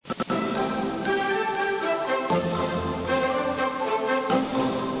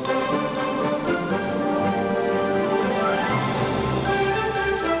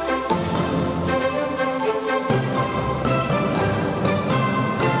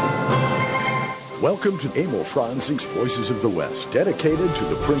Welcome to Emil Franzi's Voices of the West, dedicated to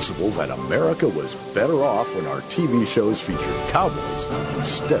the principle that America was better off when our TV shows featured cowboys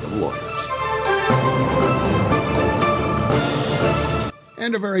instead of lawyers.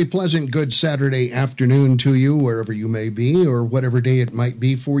 And a very pleasant good Saturday afternoon to you, wherever you may be, or whatever day it might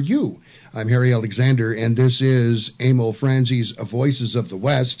be for you. I'm Harry Alexander, and this is Emil Franzi's Voices of the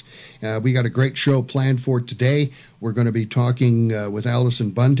West. We got a great show planned for today. We're going to be talking with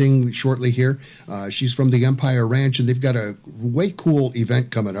Allison Bunting shortly here. She's from the Empire Ranch, and they've got a way cool event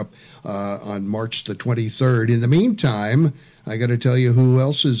coming up on March the 23rd. In the meantime, I got to tell you who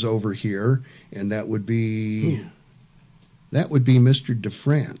else is over here, and that would be Mr.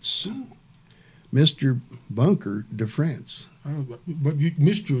 DeFrance. Mr. Bunker DeFrance. But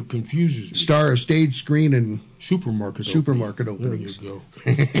Mr. confuses me. Star of stage, screen, and supermarket openings. There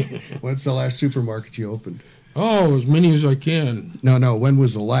you go. What's the last supermarket you opened? Oh, as many as I can. No. When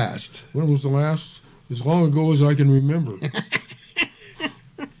was the last? When was the last? As long ago as I can remember.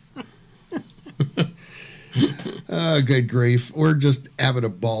 Good grief. We're just having a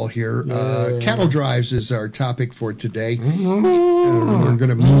ball here. Cattle drives is our topic for today. We're going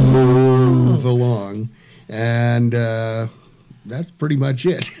to move along. And that's pretty much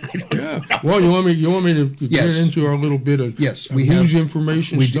it. Yeah. Well, you want me to get into our little bit of news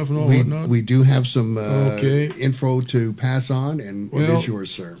information stuff and all whatnot? We do have some info to pass on, and it is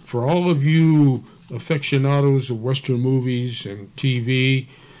yours, sir. For all of you aficionados of Western movies and TV,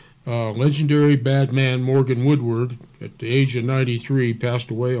 legendary bad man Morgan Woodward, at the age of 93, passed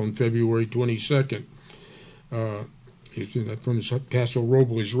away on February 22nd. He's from his Paso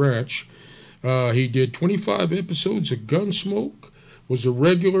Robles ranch. He did 25 episodes of Gunsmoke, was a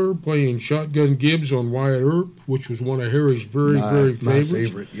regular playing Shotgun Gibbs on Wyatt Earp, which was one of Harry's very favorites. My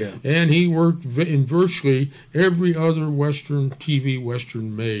favorite, yeah. And he worked in virtually every other TV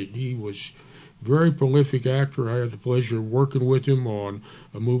Western made. He was a very prolific actor. I had the pleasure of working with him on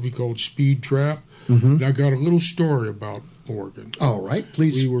a movie called Speed Trap. Mm-hmm. And I got a little story about Morgan. All right,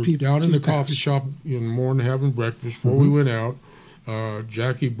 please. We were down in the coffee shop in the morning having breakfast before we went out.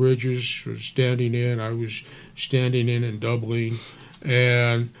 Jackie Bridges was standing in. I was standing in and doubling.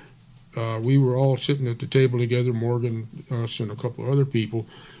 And we were all sitting at the table together, Morgan, us, and a couple of other people.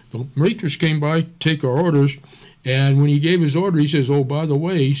 The waitress came by to take our orders. And when he gave his order, he says, "Oh, by the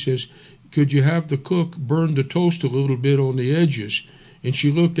way," he says, "could you have the cook burn the toast a little bit on the edges?" And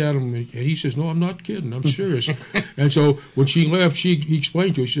she looked at him, and he says, "No, I'm not kidding. I'm serious." And so when she left, he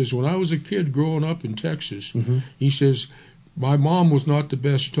explained to her, he says, "When I was a kid growing up in Texas," he says, "my mom was not the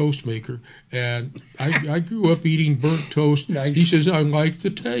best toast maker, and I grew up eating burnt toast." Nice. He says, "I like the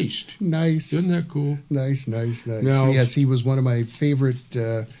taste." Nice. Isn't that cool? Nice. Now, yes, he was one of my favorite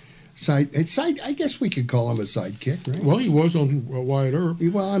side. I guess we could call him a sidekick, right? Well, he was on Wyatt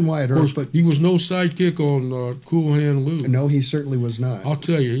Earp. On Wyatt Earp, but he was no sidekick on Cool Hand Luke. No, he certainly was not. I'll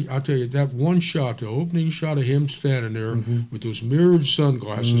tell you that one shot, the opening shot of him standing there with those mirrored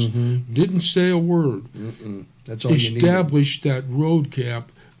sunglasses, didn't say a word. That's all you need. Established that road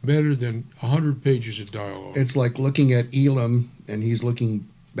camp better than 100 pages of dialogue. It's like looking at Elam, and he's looking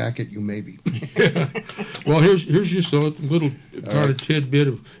back at you, maybe. Well, here's just a little kind of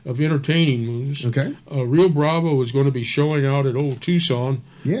tidbit of entertaining news. Okay. Rio Bravo is going to be showing out at Old Tucson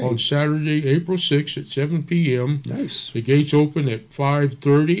Yay. On Saturday, April 6th at 7 p.m. Nice. The gates open at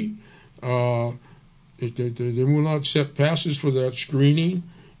 5:30. They will not accept passes for that screening.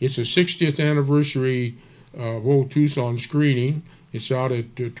 It's a 60th anniversary of Old Tucson screening. It's out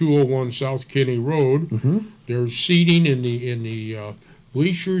at 201 South Kinney Road. There's seating in the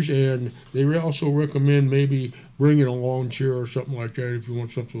bleachers, and they also recommend maybe bringing a lawn chair or something like that if you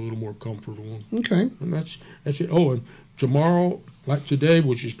want something a little more comfortable. Okay. And that's it. Oh, and tomorrow, like today,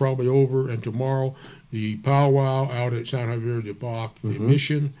 which is probably over, and tomorrow, the powwow out at San Javier de Bac, the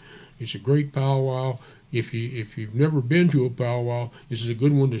Mission. It's a great powwow. If you've never been to a powwow, this is a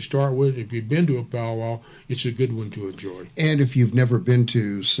good one to start with. If you've been to a powwow, it's a good one to enjoy. And if you've never been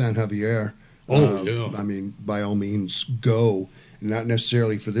to San Javier, I mean, by all means, go. Not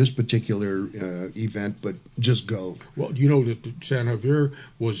necessarily for this particular event, but just go. Well, you know that San Javier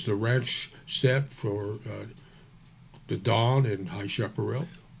was the ranch set for the Don and High Chaparral.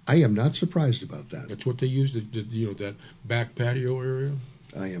 I am not surprised about that. That's what they used, that back patio area.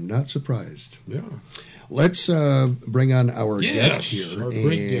 I am not surprised. Yeah. Let's bring on our guest here. Our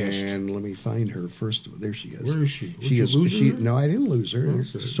great guest. And let me find her first. There she is. Where is she? No, I didn't lose her. Okay,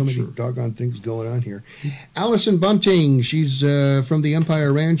 There's so many doggone things going on here. Allison Bunting. She's from the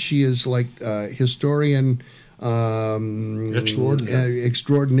Empire Ranch. She is like historian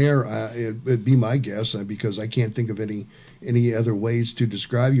extraordinaire. It'd be my guess because I can't think of any any other ways to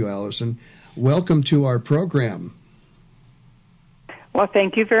describe you, Allison. Welcome to our program. Well,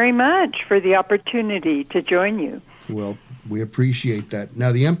 thank you very much for the opportunity to join you. Well, we appreciate that.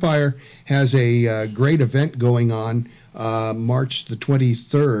 Now, the Empire has a great event going on March the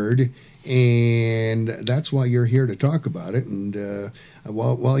 23rd, and that's why you're here to talk about it. And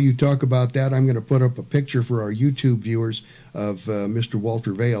while you talk about that, I'm going to put up a picture for our YouTube viewers of Mr.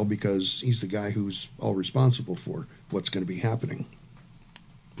 Walter Vail, because he's the guy who's all responsible for what's going to be happening.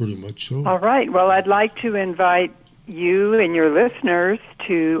 Pretty much so. All right. Well, I'd like to invite you and your listeners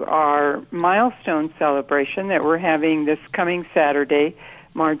to our milestone celebration that we're having this coming Saturday,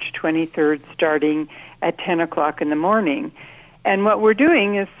 March 23rd, starting at 10 o'clock in the morning. And what we're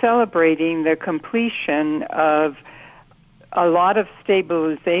doing is celebrating the completion of a lot of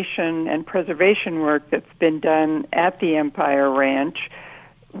stabilization and preservation work that's been done at the Empire Ranch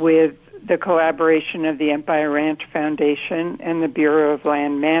with the collaboration of the Empire Ranch Foundation and the Bureau of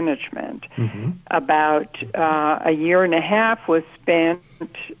Land Management. Mm-hmm. About a year and a half was spent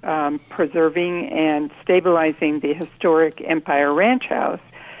preserving and stabilizing the historic Empire Ranch House.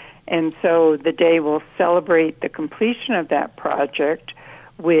 And so the day will celebrate the completion of that project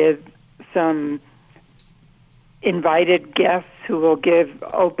with some invited guests who will give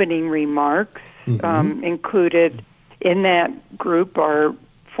opening remarks. Mm-hmm. Included in that group are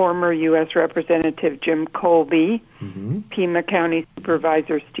former U.S. Representative Jim Colby, Mm-hmm. Pima County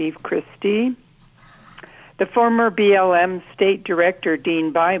Supervisor Steve Christie, the former BLM State Director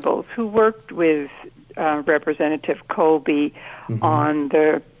Dean Bibles, who worked with Representative Colby Mm-hmm. on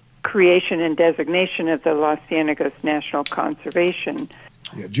the creation and designation of the Los Cienegos National Conservation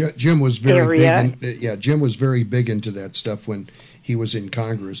Yeah, Jim was very area. Jim was very big into that stuff when he was in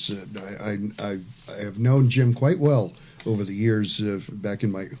Congress. I have known Jim quite well over the years, back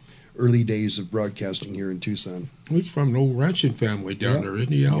in my early days of broadcasting here in Tucson. He's from an old ranching family down there,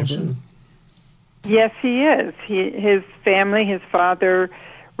 isn't he, Allison? Yes, he is. His family, his father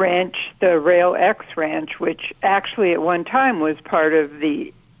ranched the Rail X Ranch, which actually at one time was part of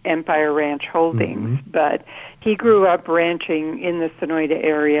the Empire Ranch Holdings, Mm-hmm. but he grew up ranching in the Sonoyta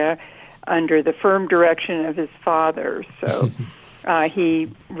area under the firm direction of his father. So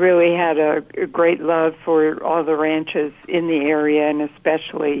he really had a great love for all the ranches in the area, and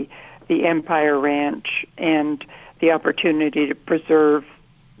especially the Empire Ranch, and the opportunity to preserve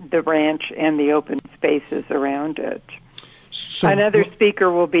the ranch and the open spaces around it. So, Another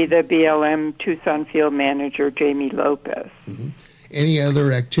speaker will be the BLM Tucson field manager, Jamie Lopez. Mm-hmm. Any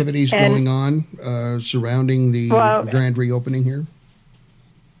other activities going on surrounding the grand reopening here?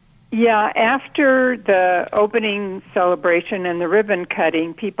 Yeah, after the opening celebration and the ribbon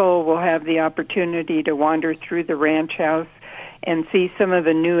cutting, people will have the opportunity to wander through the ranch house and see some of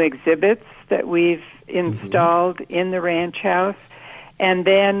the new exhibits that we've installed in the ranch house. And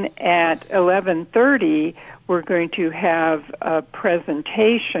then at 11:30, we're going to have a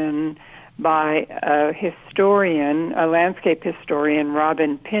presentation by a historian, a landscape historian,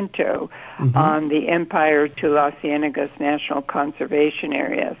 Robin Pinto, on the Empire to Los Cienegos National Conservation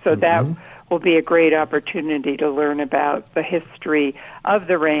Area. So that will be a great opportunity to learn about the history of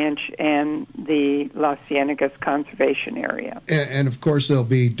the ranch and the Los Cienegos Conservation Area. And of course, there'll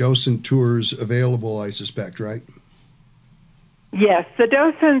be docent tours available, I suspect, right? Yes, the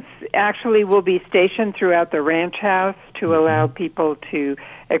docents actually will be stationed throughout the ranch house to allow people to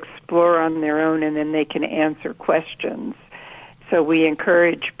explore on their own, and then they can answer questions. So we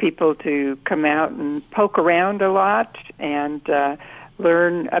encourage people to come out and poke around a lot and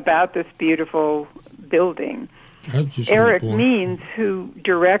learn about this beautiful building. Eric Means, who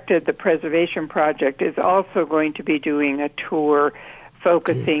directed the preservation project, is also going to be doing a tour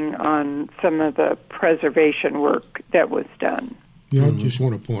focusing on some of the preservation work that was done. Yeah, I just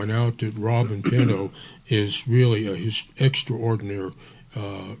want to point out that Robin Pinto is really a extraordinary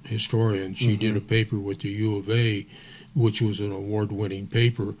historian. She did a paper with the U of A, which was an award-winning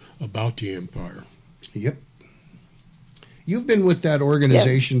paper about the Empire. Yep. You've been with that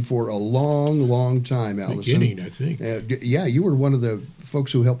organization for a long, long time, Allison. Beginning, I think. Yeah, you were one of the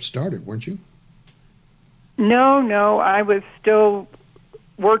folks who helped start it, weren't you? No, I was still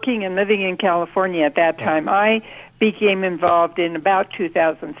working and living in California at that time. I became involved in about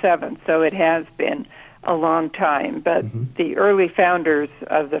 2007, so it has been a long time. But the early founders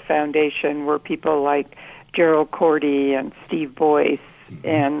of the foundation were people like Gerald Cordy and Steve Boyce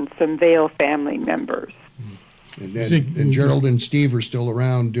and some Vail family members. And Gerald and Steve are still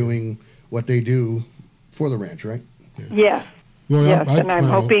around doing what they do for the ranch, right? Yes. Well, yes, and I'm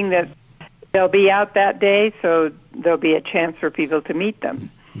hoping that they'll be out that day, so there'll be a chance for people to meet them.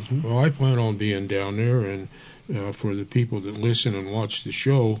 Well, I plan on being down there, and for the people that listen and watch the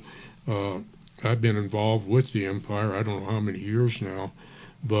show, I've been involved with the Empire, I don't know how many years now,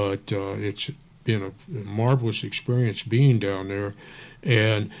 but it's been a marvelous experience being down there.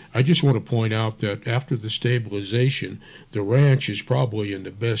 And I just want to point out that after the stabilization, the ranch is probably in the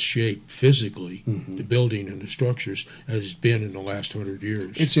best shape physically, the building and the structures, as it's been in the last 100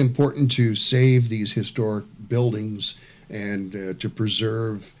 years. It's important to save these historic buildings and to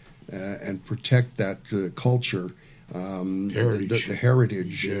preserve and protect that culture, heritage. The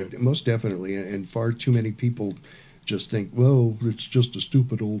heritage, most definitely. And far too many people just think, well, it's just a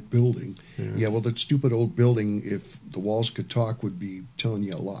stupid old building. Yeah, well, that stupid old building, if the walls could talk, would be telling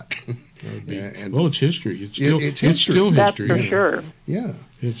you a lot. Well, it's history. It's still history. That's for sure. Yeah.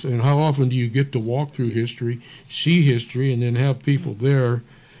 And how often do you get to walk through history, see history, and then have people there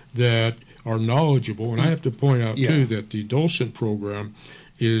that are knowledgeable? And I have to point out, too, that the Docent program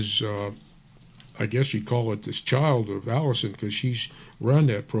is, I guess you'd call it this child of Allison, because she's run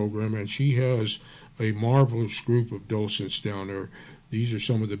that program, and she has a marvelous group of docents down there. These are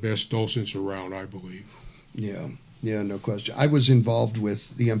some of the best docents around, I believe. Yeah, no question. I was involved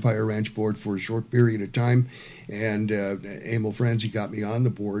with the Empire Ranch Board for a short period of time, and Emil Franzi got me on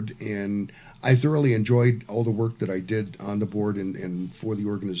the board, and I thoroughly enjoyed all the work that I did on the board and for the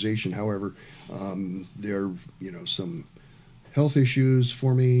organization. However, there are some health issues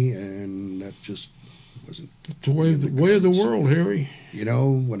for me, and that just wasn't. It's the way of the world, Harry.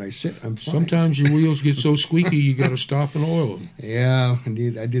 When I sit, I'm fine. Sometimes your wheels get so squeaky you got to stop and oil them. Yeah,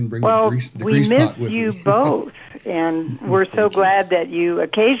 indeed. I didn't bring the grease pot with me. Well, we miss you both, and we're so glad that you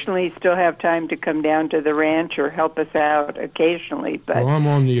occasionally still have time to come down to the ranch or help us out occasionally. But I'm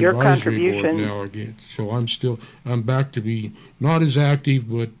on the your advisory contribution board now again, so I'm back to be not as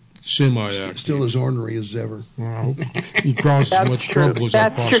active, but semi-active. Still as ornery as ever. Well, you cause as much trouble as I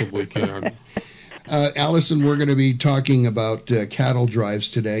possibly can. Allison, we're going to be talking about cattle drives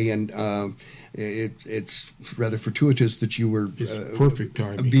today, and it's rather fortuitous that you were perfect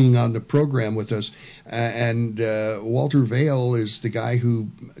timing. Being on the program with us. And Walter Vail is the guy who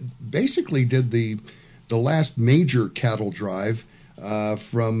basically did the last major cattle drive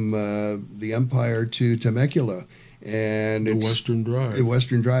from the Empire to Temecula. And the Western Drive. The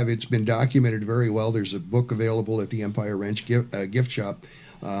Western Drive. It's been documented very well. There's a book available at the Empire Ranch gift shop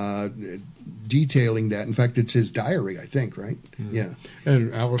detailing that. In fact, it's his diary, I think, right? Yeah.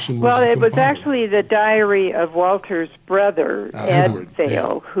 And Allison was Well, it was actually the diary of Walter's brother, Ed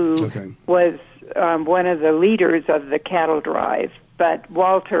Vail, who was one of the leaders of the cattle drive. But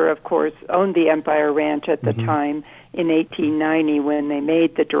Walter, of course, owned the Empire Ranch at the time in 1890 when they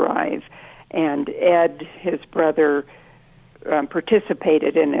made the drive. And Ed, his brother,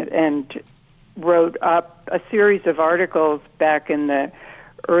 participated in it and wrote up a series of articles back in the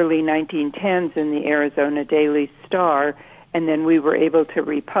early 1910s in the Arizona Daily Star, and then we were able to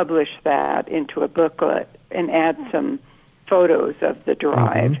republish that into a booklet and add some photos of the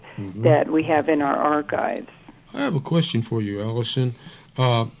drive that we have in our archives. I have a question for you, Allison.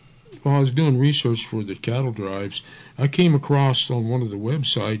 While I was doing research for the cattle drives, I came across on one of the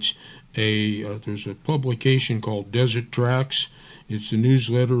websites there's a publication called Desert Tracks. It's the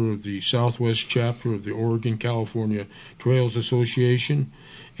newsletter of the Southwest chapter of the Oregon-California Trails Association.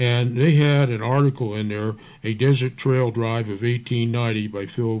 And they had an article in there, A Desert Trail Drive of 1890 by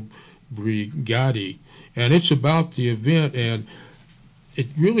Phil Brigatti. And it's about the event, and it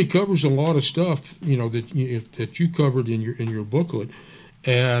really covers a lot of stuff, that you covered in your booklet.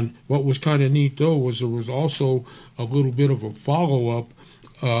 And what was kind of neat, though, was there was also a little bit of a follow-up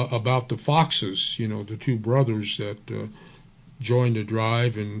about the Foxes, the two brothers that joined the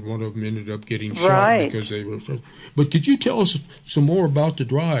drive, and one of them ended up getting shot because they were. But could you tell us some more about the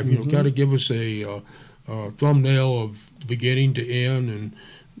drive? Kind of give us a thumbnail of the beginning to end and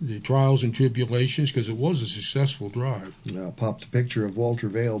the trials and tribulations, because it was a successful drive. I'll pop the picture of Walter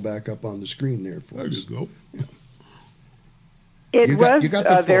Vail back up on the screen there for us. There you go. Yeah. It was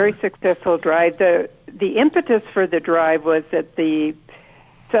a very successful drive. The impetus for the drive was that the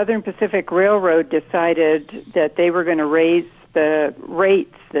Southern Pacific Railroad decided that they were going to raise the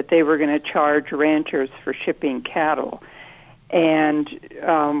rates that they were going to charge ranchers for shipping cattle. And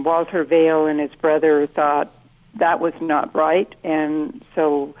Walter Vail and his brother thought that was not right, and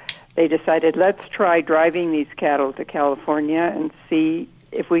so they decided, let's try driving these cattle to California and see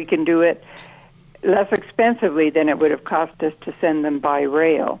if we can do it less expensively than it would have cost us to send them by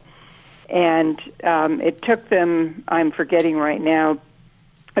rail. And it took them, I'm forgetting right now,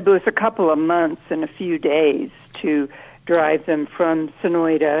 it was a couple of months and a few days to drive them from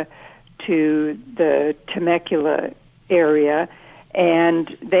Sonoyta to the Temecula area. And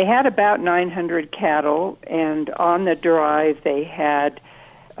they had about 900 cattle, and on the drive they had,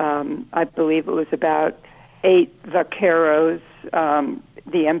 I believe it was about 8 vaqueros,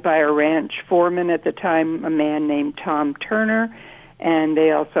 the Empire Ranch foreman at the time, a man named Tom Turner, and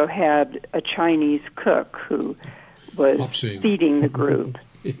they also had a Chinese cook who was feeding the group.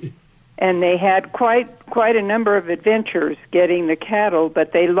 And they had quite a number of adventures getting the cattle,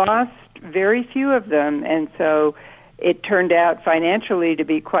 but they lost very few of them, and so it turned out financially to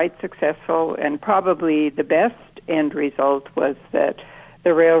be quite successful, and probably the best end result was that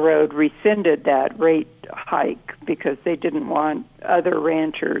the railroad rescinded that rate hike because they didn't want other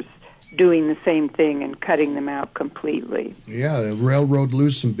ranchers doing the same thing and cutting them out completely. Yeah, the railroad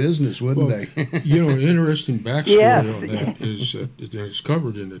lose some business, wouldn't they? An interesting backstory on that is that's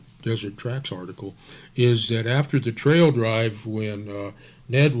covered in the Desert Tracks article, is that after the trail drive, when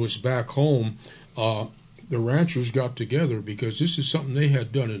Ned was back home, the ranchers got together because this is something they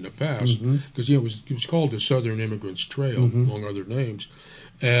had done in the past, because it was called the Southern Immigrants Trail, among other names.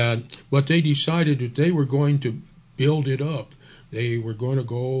 But they decided that they were going to build it up. They were going to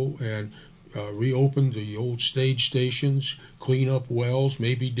go and reopen the old stage stations, clean up wells,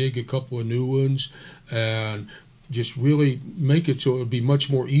 maybe dig a couple of new ones, and just really make it so it would be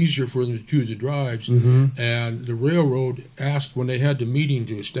much more easier for them to do the drives. And the railroad asked, when they had the meeting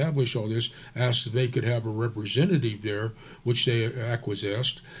to establish all this, asked if they could have a representative there, which they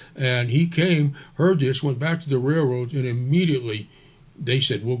acquiesced. And he came, heard this, went back to the railroad, and immediately they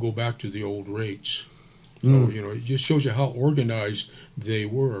said, we'll go back to the old rates. So, it just shows you how organized they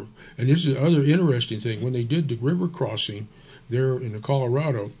were. And this is another interesting thing. When they did the river crossing there in the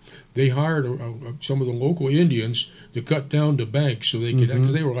Colorado, they hired some of the local Indians to cut down the bank so they could,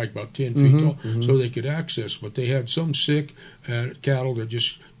 because they were like about 10 feet tall, so they could access. But they had some sick cattle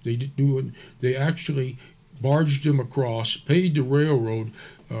that they actually barged them across, paid the railroad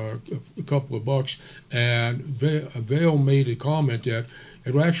a couple of bucks, and Vail made a comment that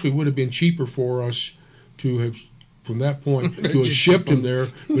it actually would have been cheaper for us to have, from that point, to have shipped them there.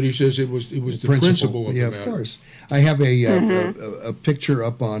 But he says it was the principle of the matter. Of course. I have a picture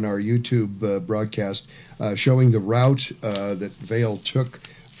up on our YouTube broadcast showing the route that Vail took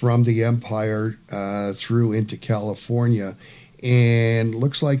from the Empire through into California, and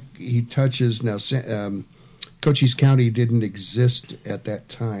looks like he touches now. Cochise County didn't exist at that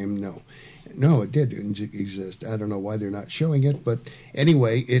time. No, it didn't exist. I don't know why they're not showing it, but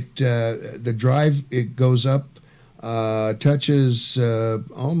anyway, the drive, it goes up, touches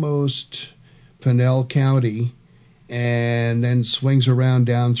almost Pinell County, and then swings around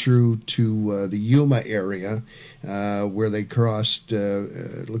down through to the Yuma area, where they crossed.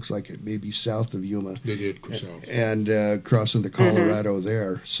 It looks like it may be south of Yuma. They did cross south, and crossing the Colorado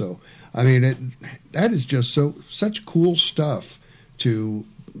there. So, I mean, that is just such cool stuff to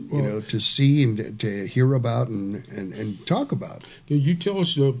see and to hear about and talk about. Can you tell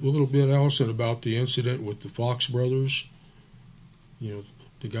us a little bit, Allison, about the incident with the Fox brothers? The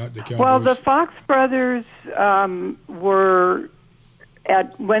Cowboys. Well, the Fox brothers were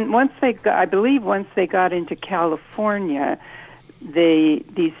once they got into California,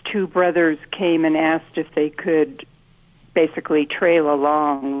 these two brothers came and asked if they could basically trail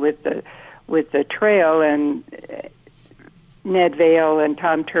along with the trail, and Ned Vail and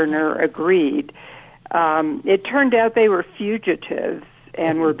Tom Turner agreed. It turned out they were fugitives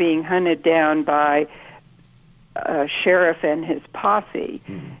and were being hunted down by a sheriff and his posse.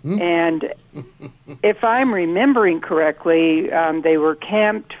 And if I'm remembering correctly, they were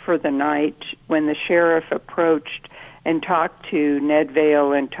camped for the night when the sheriff approached and talked to Ned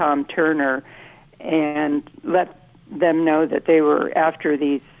Vail and Tom Turner and let them know that they were after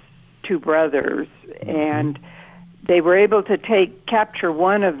these two brothers. And they were able to capture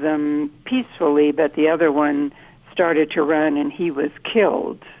one of them peacefully, but the other one started to run, and he was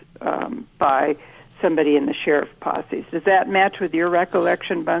killed by somebody in the sheriff posse. Does that match with your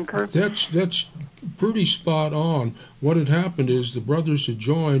recollection, Bunker? That's pretty spot on. What had happened is the brothers had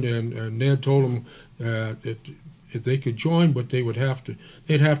joined, and Ned told them that if they could join, but they'd have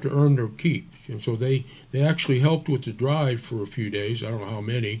to earn their keep. And so they actually helped with the drive for a few days. I don't know how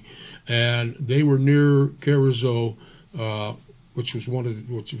many, and they were near Carrizo, which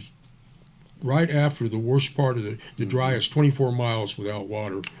was right after the worst part of the driest 24 miles without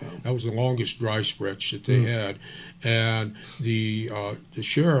water. That was the longest dry stretch that they had, and the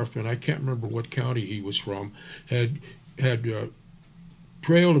sheriff, and I can't remember what county he was from, had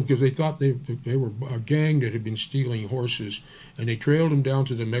trailed him because they thought they were a gang that had been stealing horses, and they trailed him down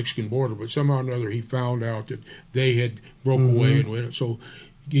to the Mexican border. But somehow or another, he found out that they had broke away and went. So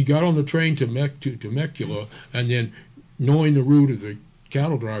he got on the train to Temecula, and then knowing the route of the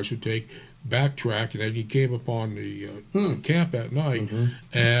cattle drives would take, backtrack, and then he came upon the camp at night,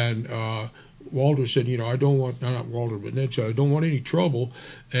 and Walter said, I don't want, not Walter, but Ned said, I don't want any trouble,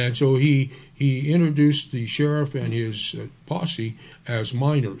 and so he introduced the sheriff and his posse as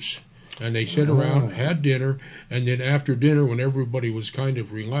miners. And they sat around, had dinner, and then after dinner, when everybody was kind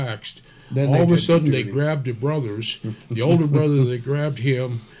of relaxed, then all of a sudden they grabbed the brothers. The older brother, they grabbed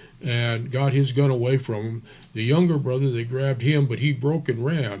him and got his gun away from him. The younger brother, they grabbed him, but he broke and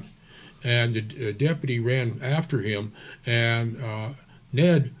ran. And the deputy ran after him, and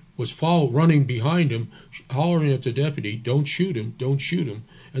Ned was running behind him, hollering at the deputy, "Don't shoot him, don't shoot him,"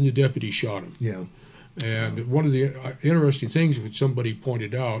 and the deputy shot him. Yeah. And one of the interesting things which somebody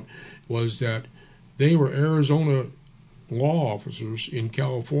pointed out was that they were Arizona law officers in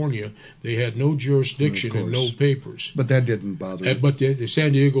California. They had no jurisdiction and no papers. But that didn't bother them. But the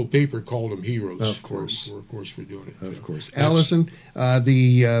San Diego paper called them heroes. Of course. For doing it. Of course. Allison,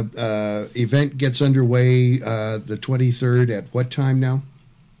 the event gets underway the 23rd at what time now?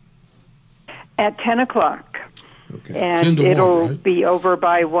 At 10 o'clock. Okay. And it'll be over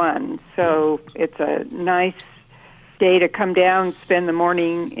by 1. So it's a nice day to come down, spend the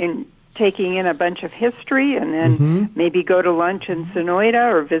morning taking in a bunch of history, and then maybe go to lunch in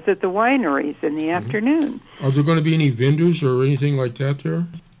Sonoyta or visit the wineries in the afternoon. Are there going to be any vendors or anything like that there?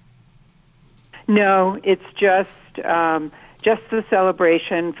 No, it's just the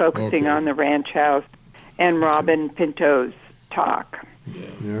celebration, focusing on the ranch house and Robin Pinto's talk.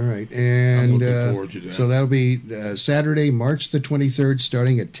 Yeah. All right. And I'm looking forward to that. So that'll be Saturday, March the 23rd,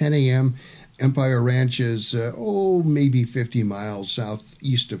 starting at 10 a.m. Empire Ranch is, maybe 50 miles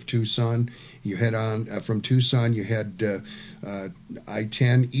southeast of Tucson. You head on from Tucson, you head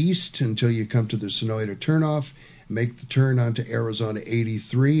I-10 east until you come to the Sonoyta turnoff. Make the turn onto Arizona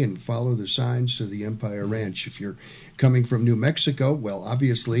 83 and follow the signs to the Empire Ranch. If you're coming from New Mexico, well,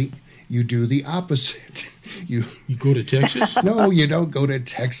 obviously you do the opposite. You go to Texas? No, you don't go to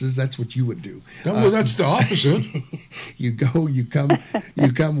Texas. That's what you would do. No, well, that's the opposite. You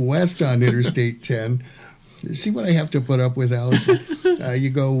come west on Interstate 10. See what I have to put up with, Allison? You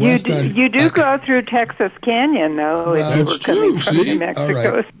go west You do go through Texas Canyon, though. Well, if you were coming from New Mexico. All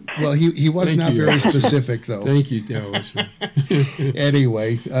right. Well, he was not very specific, though. Thank you, Allison.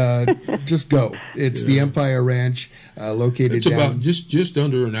 Anyway, just go. It's the Empire Ranch, located it's about just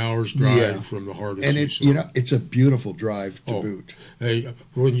under an hour's drive from the heart of and Tucson. It's a beautiful drive to boot. Hey,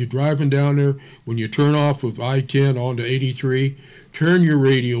 when you're driving down there, when you turn off of I-10 onto 83, turn your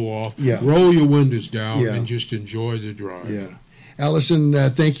radio off, roll your windows down, and just enjoy the drive. Yeah. Allison,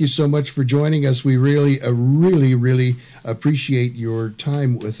 thank you so much for joining us. We really, really appreciate your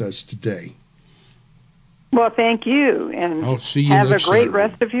time with us today. Well, thank you, and I'll see you have a next great Saturday.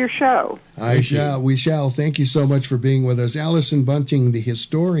 rest of your show. We shall. Thank you so much for being with us. Allison Bunting, the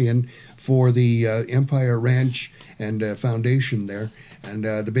historian for the Empire Ranch and Foundation there. And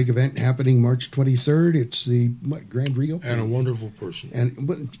the big event happening March 23rd. It's the grand reopening. And a wonderful person.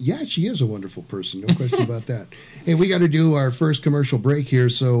 She is a wonderful person. No question about that. Hey, we got to do our first commercial break here,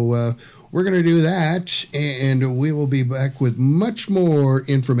 so we're going to do that, and we will be back with much more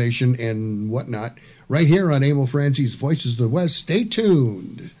information and whatnot right here on Emil Franzi's Voices of the West. Stay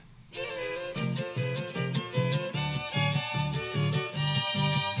tuned.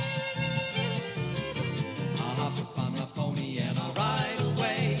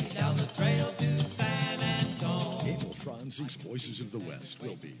 Franzi's Voices of the West.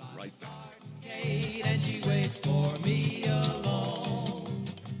 We'll be right back. And she waits for me alone.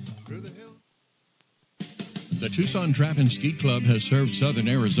 The Tucson Trap and Skeet Club has served southern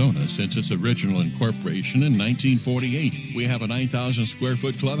Arizona since its original incorporation in 1948. We have a 9,000 square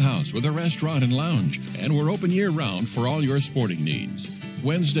foot clubhouse with a restaurant and lounge, and we're open year-round for all your sporting needs.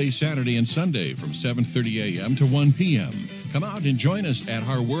 Wednesday, Saturday, and Sunday from 7:30 a.m. to 1 p.m. Come out and join us at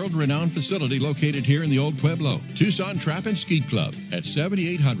our world-renowned facility located here in the Old Pueblo. Tucson Trap and Skeet Club at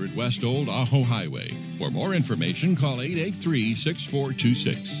 7800 West Old Ajo Highway. For more information, call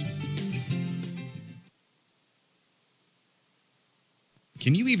 883-6426.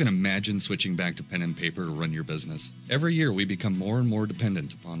 Can you even imagine switching back to pen and paper to run your business? Every year, we become more and more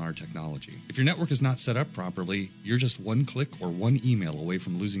dependent upon our technology. If your network is not set up properly, you're just one click or one email away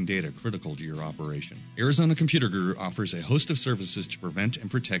from losing data critical to your operation. Arizona Computer Guru offers a host of services to prevent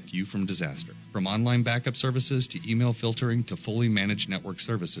and protect you from disaster. From online backup services to email filtering to fully managed network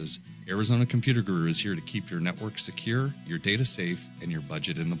services, Arizona Computer Guru is here to keep your network secure, your data safe, and your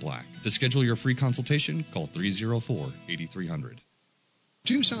budget in the black. To schedule your free consultation, call 304-8300.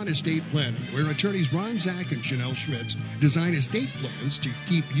 Tucson Estate Planning, where attorneys Ron Zach and Chanel Schmitz design estate plans to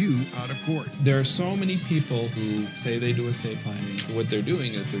keep you out of court. There are so many people who say they do estate planning. What they're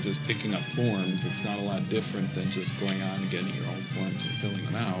doing is they're just picking up forms. It's not a lot different than just going on and getting your own forms and filling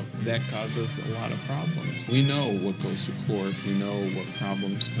them out. That causes a lot of problems. We know what goes to court. We know what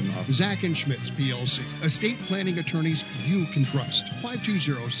problems come up. Zach and Schmitz, PLC. Estate planning attorneys you can trust.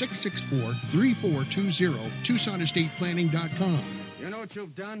 520-664-3420. TucsonEstatePlanning.com. You know what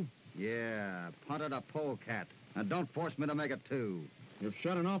you've done? Yeah, punted a polecat. And don't force me to make it two. You've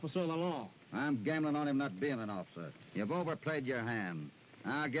shot an officer of the law. I'm gambling on him not being an officer. You've overplayed your hand.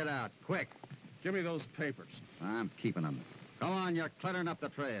 Now get out, quick. Give me those papers. I'm keeping them. Go on, you're cluttering up the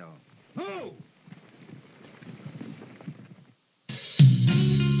trail. Who?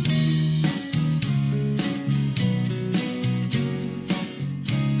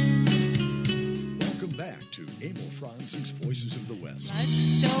 Emil Franzing's Voices of the West.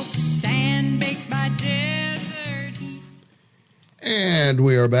 Mud-soaked sand baked by desert. And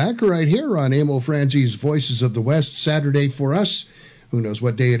we are back right here on Emil Franzi's Voices of the West, Saturday for us. Who knows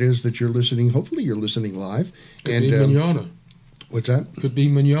what day it is that you're listening. Hopefully you're listening live. Could be manana. What's that? Could be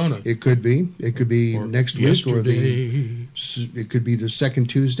manana. It could be. It could be Or next yesterday. week, or it could be the second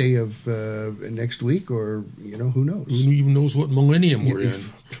Tuesday of next week, or who knows? Who even knows what millennium we're in?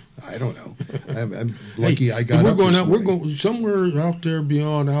 I don't know. I'm lucky. Hey, I got. We're up going this out. We're morning. going somewhere out there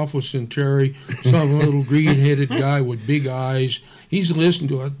beyond Alpha Centauri. Some little green-headed guy with big eyes. He's listening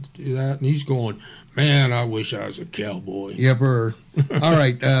to that, and he's going, "Man, I wish I was a cowboy." Yepper. All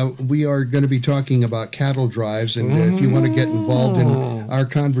right. We are going to be talking about cattle drives, and if you want to get involved in our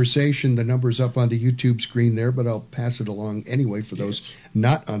conversation, the number's up on the YouTube screen there, but I'll pass it along anyway for those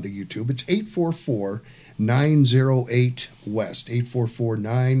not on the YouTube. It's 844-908-WEST,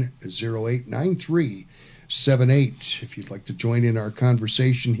 844-908-9378, if you'd like to join in our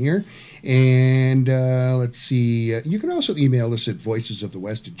conversation here. And let's see, you can also email us at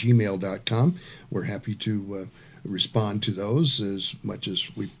voicesofthewest@gmail.com. We're happy to respond to those as much as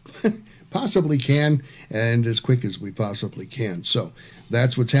we possibly can and as quick as we possibly can. So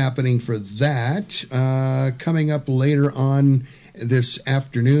that's what's happening for that. Coming up later on this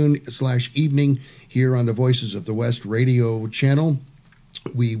afternoon/evening here on the Voices of the West radio channel,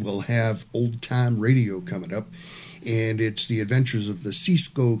 we will have Old Time Radio coming up. And it's the adventures of the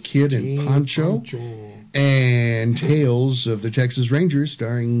Cisco Kid and Pancho, and Tales of the Texas Rangers,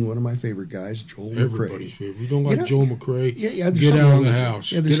 starring one of my favorite guys, Joel McCrae. Everybody's favorite. You don't like Joel McCrae? Yeah, get out of the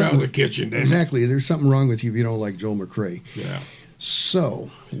house. Get out of the kitchen. Damn exactly. There's something wrong with you if you don't like Joel McCrae. Yeah. So,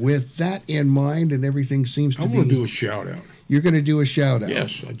 with that in mind, and everything seems to be... I'm going to do a shout-out. You're going to do a shout-out?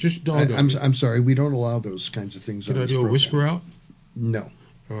 Yes. I just dawned on me. I'm sorry. We don't allow those kinds of things on this program. Can I do a whisper out? No.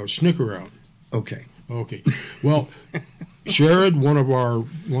 Snicker out. Okay. Okay. Well, Sherrod, one of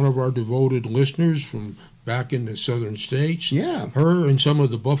our devoted listeners from back in the southern states. Yeah. Her and some of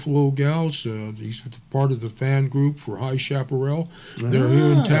the Buffalo gals, these are part of the fan group for High Chaparral. They're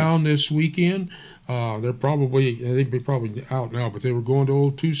here in town this weekend. They'd be probably out now, but they were going to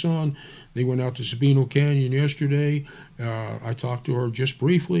Old Tucson. They went out to Sabino Canyon yesterday. I talked to her just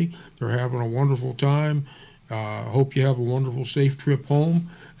briefly. They're having a wonderful time. Hope you have a wonderful, safe trip home.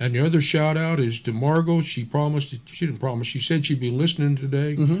 And the other shout out is to Margot. She didn't promise. She said she'd be listening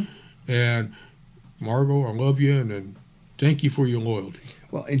today. Mm-hmm. And Margot, I love you, and thank you for your loyalty.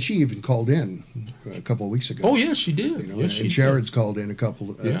 Well, and she even called in a couple of weeks ago. Oh, yes, she did. Yes, and Sherrod's called in a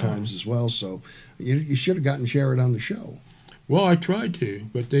couple of times as well. So you should have gotten Sherrod on the show. Well, I tried to,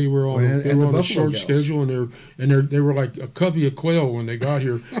 but they were on a short schedule, and they were like a covey of quail when they got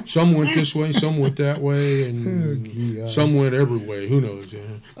here. Some went this way, some went that way, and some went every way. Who knows?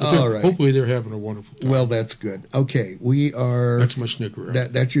 All right. Hopefully, they're having a wonderful time. Well, that's good. Okay, we are. That's my snicker.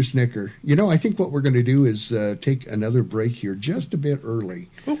 That's your snicker. I think what we're going to do is take another break here, just a bit early.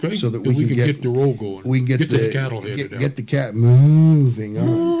 Okay. So that we can get the roll going. We can get the cattle headed get the cat moving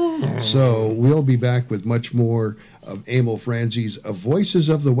on. So we'll be back with much more of Emil Franzi's Voices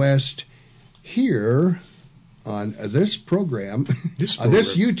of the West here on this program, on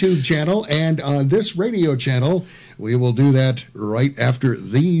this YouTube channel, and on this radio channel. We will do that right after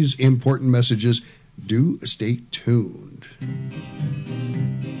these important messages. Do stay tuned.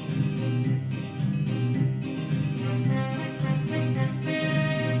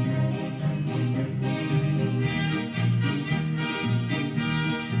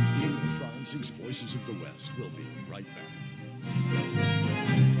 Voices of the West. We'll be right back.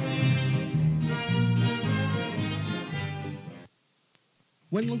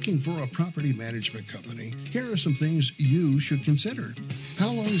 When looking for a property management company, here are some things you should consider. How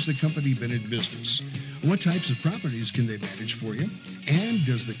long has the company been in business? What types of properties can they manage for you? And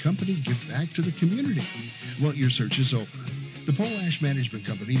does the company give back to the community? Well, your search is over. The Pole Ash Management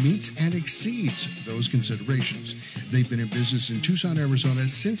Company meets and exceeds those considerations. They've been in business in Tucson, Arizona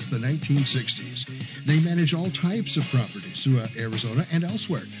since the 1960s. They manage all types of properties throughout Arizona and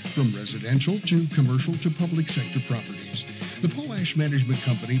elsewhere, from residential to commercial to public sector properties. The Pole Ash Management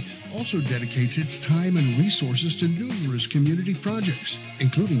Company also dedicates its time and resources to numerous community projects,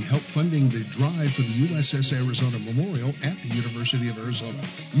 including help funding the drive for the USS Arizona Memorial at the University of Arizona.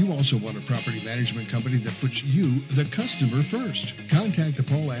 You also want a property management company that puts you, the customer, first. Contact the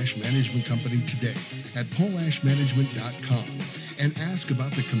Pole Ash Management Company today at poleashmanagement.com and ask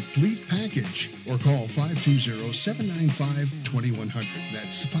about the complete package, or call 520-795-2100.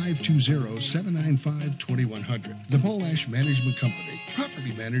 That's 520-795-2100. The Pole Ash Management Company.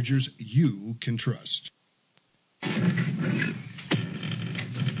 Property managers you can trust.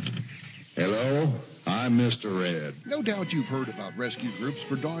 Hello, I'm Mr. Red. No doubt you've heard about rescue groups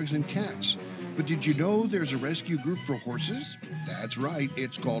for dogs and cats. But did you know there's a rescue group for horses? That's right,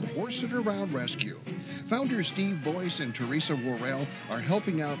 it's called Horse It Around Rescue. Founders Steve Boyce and Teresa Worrell are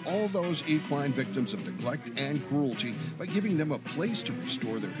helping out all those equine victims of neglect and cruelty by giving them a place to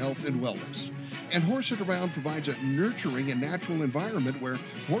restore their health and wellness. And Horse It Around provides a nurturing and natural environment where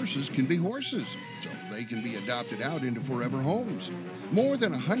horses can be horses, so they can be adopted out into forever homes. More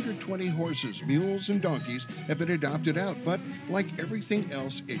than 120 horses, mules, and donkeys have been adopted out, but like everything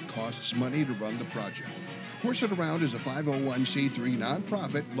else, it costs money to run the project. Horse It Around is a 501c3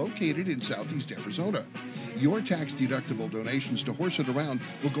 nonprofit located in southeast Arizona. Your tax-deductible donations to Horse It Around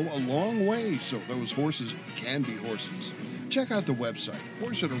will go a long way so those horses can be horses. Check out the website,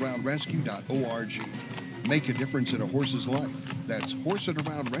 horseitaroundrescue.org. Make a difference in a horse's life. That's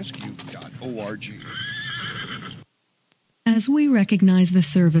horseitaroundrescue.org. As we recognize the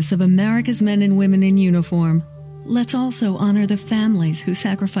service of America's men and women in uniform, let's also honor the families who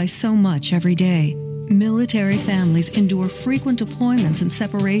sacrifice so much every day. Military families endure frequent deployments and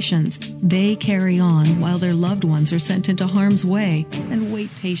separations. They carry on while their loved ones are sent into harm's way and wait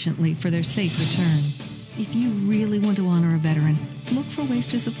patiently for their safe return. If you really want to honor a veteran, look for ways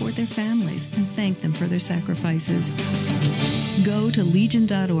to support their families and thank them for their sacrifices. Go to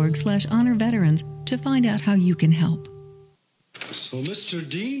legion.org/honor-veterans to find out how you can help. So Mr.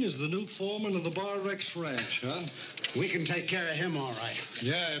 Dean is the new foreman of the Bar Rex Ranch, huh? We can take care of him all right.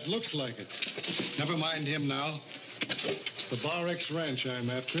 Yeah, it looks like it. Never mind him now. It's the Bar Rex Ranch I'm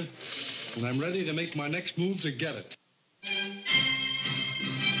after, and I'm ready to make my next move to get it.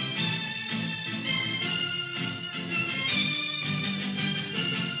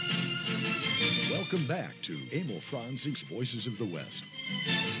 Welcome back to Emil Franzing's Voices of the West.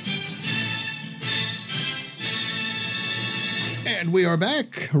 And we are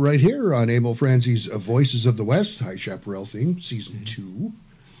back right here on Emil Franzi's Voices of the West, High Chaparral theme, Season 2.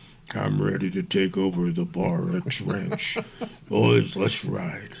 I'm ready to take over the Bar X Ranch. Boys, let's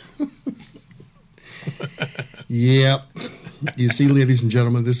ride. Yep. You see, ladies and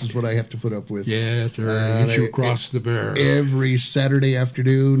gentlemen, this is what I have to put up with. Yeah, that's right. Get you across the bear. Every Saturday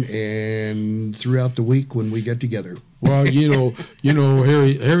afternoon and throughout the week when we get together. Well, you know,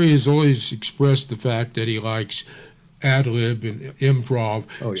 Harry has always expressed the fact that he likes ad-lib and improv.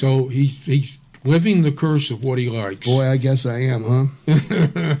 Oh, yeah. So he's living the curse of what he likes. Boy, I guess I am, huh?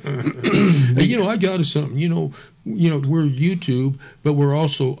 Hey, you know, I got something. You know, we're YouTube, but we're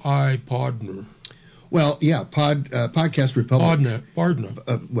also iPodner. Well, yeah, Podcast Republic.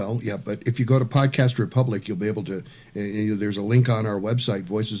 Podner. Well, yeah, but if you go to Podcast Republic, you'll be able to, there's a link on our website,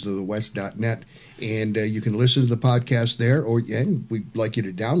 voicesofthewest.net, and you can listen to the podcast there, and we'd like you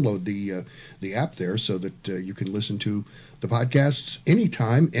to download the app there so that you can listen to the podcasts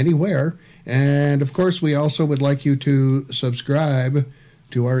anytime, anywhere. And, of course, we also would like you to subscribe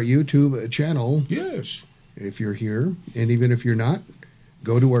to our YouTube channel. Yes. If you're here, and even if you're not,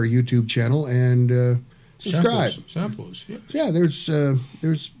 go to our YouTube channel and subscribe. Samples, yes. Yeah, there's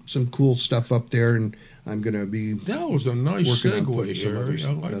some cool stuff up there, and I'm going to be. That was a nice segue, Harry.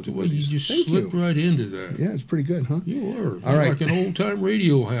 I like the way you just slipped right into that. Yeah, it's pretty good, huh? You were. All right. Like an old-time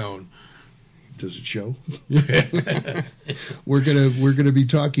radio hound. Does it show? We're gonna be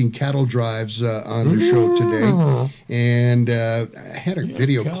talking cattle drives on the show today, and I had a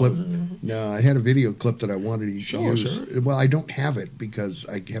video clip. No, I had a video clip that I wanted to use. Well, I don't have it because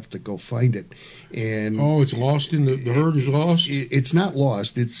I have to go find it. And it's lost in the herd is lost? It's not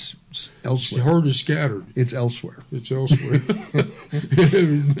lost. It's elsewhere. The herd is scattered. It's elsewhere. It's elsewhere.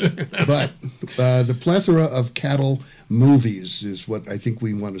 But the plethora of cattle movies is what I think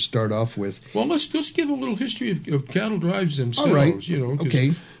we want to start off with. Well, let's give a little history of cattle drives themselves. All right.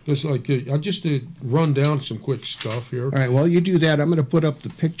 Okay. It's like just to run down some quick stuff here. All right. Well, you do that. I'm going to put up the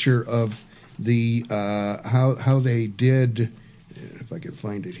picture of the how they did. If I can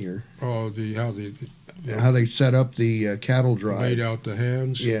find it here. Oh, how they set up the cattle drive. Laid out the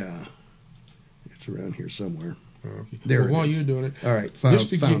hands. Yeah. It's around here somewhere. Okay. There while you're doing it. All right.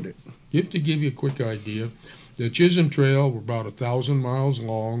 Found it. To give you a quick idea, the Chisholm Trail were about 1,000 miles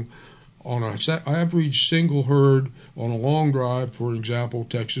long on an average single herd on a long drive, for example,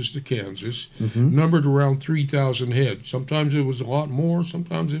 Texas to Kansas, numbered around 3,000 head. Sometimes it was a lot more,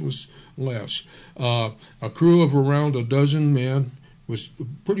 sometimes it was less. A crew of around a dozen men was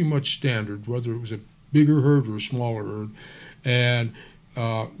pretty much standard, whether it was a bigger herd or a smaller herd. And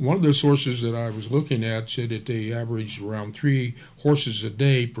one of the sources that I was looking at said that they averaged around 3 horses a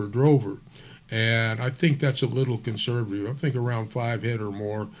day per drover. And I think that's a little conservative. I think around 5 head or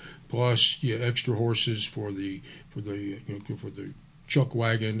more, plus extra horses for the chuck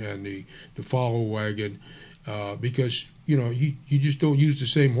wagon and the follow wagon, because you just don't use the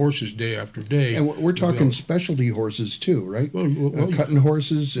same horses day after day. And we're talking specialty horses too, right? Cutting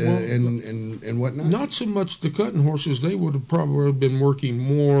horses and whatnot. Not so much the cutting horses. They would have probably been working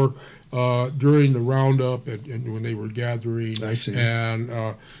more during the roundup and when they were gathering. I see.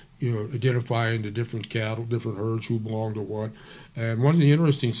 And identifying the different cattle, different herds, who belonged to what. And one of the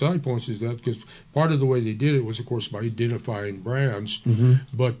interesting side points is that because part of the way they did it was, of course, by identifying brands,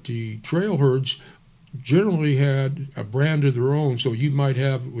 but the trail herds generally had a brand of their own, so you might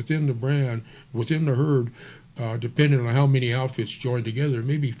have within the herd, depending on how many outfits joined together,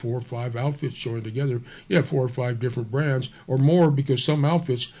 maybe 4 or 5 outfits joined together. You have 4 or 5 different brands, or more, because some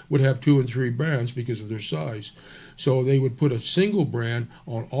outfits would have 2 and 3 brands because of their size. So they would put a single brand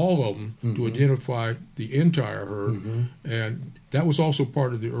on all of them to identify the entire herd, and that was also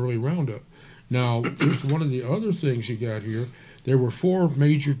part of the early roundup. Now, here's one of the other things you got here. There were 4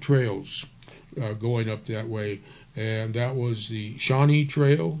 major trails going up that way, and that was the Shawnee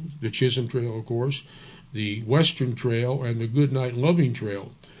Trail, the Chisholm Trail, of course, the Western Trail, and the Goodnight Loving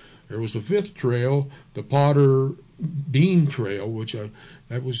Trail. There was the 5th trail, the Potter Dean Trail, which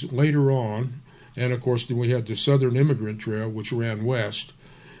that was later on, and of course then we had the Southern Immigrant Trail, which ran west.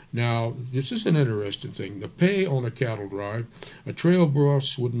 Now, this is an interesting thing. The pay on a cattle drive, a trail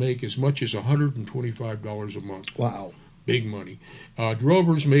boss would make as much as $125 a month. Wow. Big money.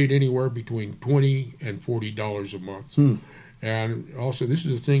 Drovers made anywhere between $20 and $40 a month. And also, this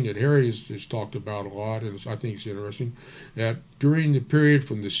is a thing that Harry has talked about a lot, and I think it's interesting, that during the period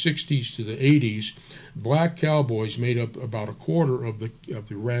from the 60s to the 80s, black cowboys made up about a quarter of the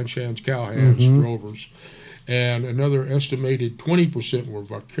ranch hands, cow hands, drovers, and another estimated 20% were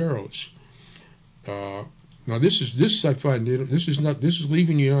vaqueros. Now, this is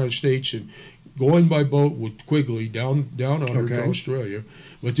leaving the United States and going by boat with Quigley down under to Australia,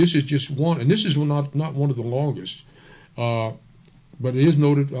 but this is just one, and this is not one of the longest. But it is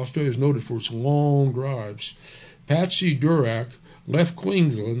noted, Australia is noted for its long drives. Patsy Durack left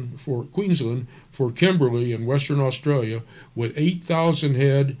Queensland for Kimberley in Western Australia with 8,000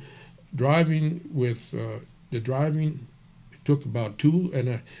 head, driving with it took about 2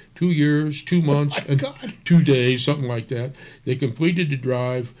 years, 2 months, and 2 days, something like that. They completed the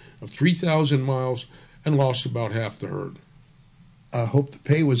drive of 3,000 miles and lost about half the herd. I hope the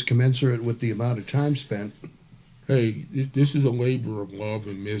pay was commensurate with the amount of time spent. Hey, this is a labor of love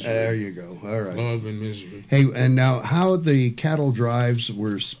and misery. There you go. All right. Love and misery. Hey, and now how the cattle drives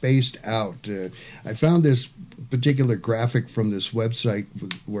were spaced out. I found this particular graphic from this website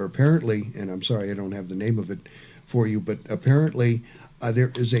where apparently, and I'm sorry I don't have the name of it for you, but apparently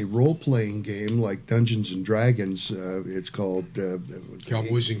there is a role-playing game like Dungeons and Dragons. It's called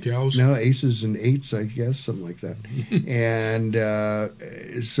Cowboys and Cows? No, Aces and Eights, I guess, something like that.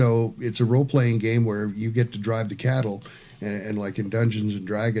 And so it's a role-playing game where you get to drive the cattle, and like in Dungeons and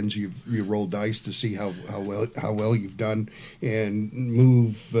Dragons, you roll dice to see how well you've done and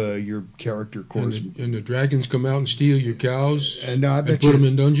move your character course. And the dragons come out and steal your cows and put them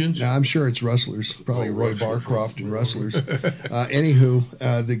in dungeons? No, I'm sure it's rustlers, probably Roy Barcroft and rustlers.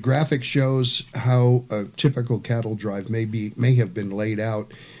 Anywho, the graphic shows how a typical cattle drive may have been laid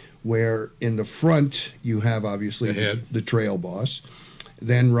out, where in the front you have obviously the trail boss,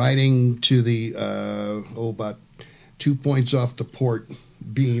 then riding to the about 2 points off the port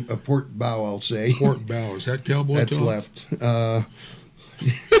bow, I'll say. Port bow, is that cowboy That's talk? Left.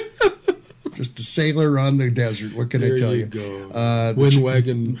 Just a sailor on the desert. What can I tell you? There you go. Wind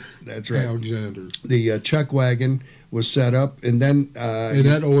wagon. That's right. Alexander. The chuck wagon was set up, and then and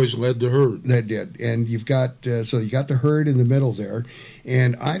that always led the herd. That did, and you've got so you got the herd in the middle there,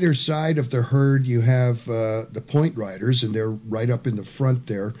 and either side of the herd you have the point riders, and they're right up in the front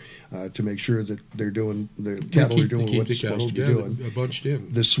there to make sure that the cattle are doing what they're supposed to be doing. Bunched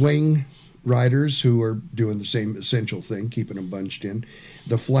in. The swing riders, who are doing the same essential thing, keeping them bunched in.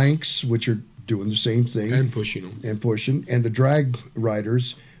 The flanks, which are doing the same thing and pushing them, and the drag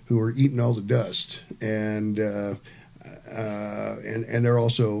riders, who are eating all the dust, and they're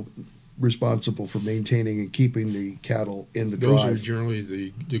also responsible for maintaining and keeping the cattle in the drive. Those are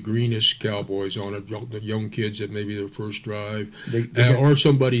generally the greenest cowboys on it, the young kids that maybe their first drive, or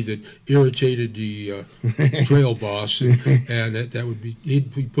somebody that irritated the trail boss, and that would be,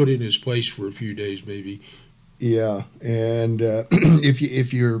 he'd be put in his place for a few days maybe. Yeah, and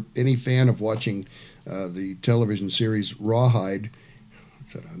if you're any fan of watching the television series Rawhide,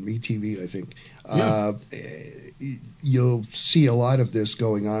 what's that on MeTV, I think. Yeah. You'll see a lot of this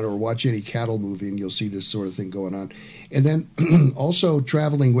going on, or watch any cattle movie, and you'll see this sort of thing going on. And then also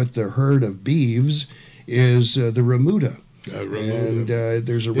traveling with the herd of beeves is the Remuda. And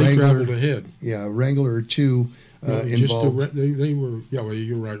there's a Wrangler ahead. Yeah, a Wrangler or two involved. They were, well,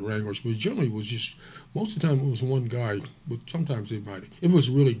 you're right, Wranglers, but generally it was just, most of the time it was one guy, but sometimes they might, if it was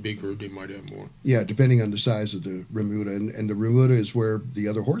a really big herd, they might have more. Yeah, depending on the size of the Remuda. And the Remuda is where the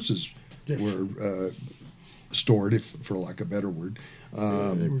other horses were stored, for lack of a better word,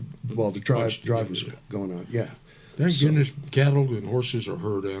 while the drive was going on. Yeah. Thank goodness cattle and horses are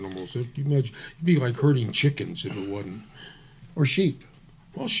herd animals. You imagine, it'd be like herding chickens if it wasn't. Or sheep.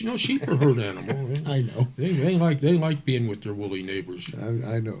 Well, sheep are herd animals. I know. They like being with their woolly neighbors.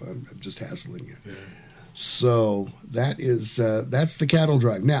 I know. I'm just hassling you. Yeah. So that's the cattle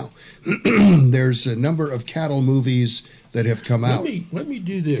drive. Now, there's a number of cattle movies that have come out. Let me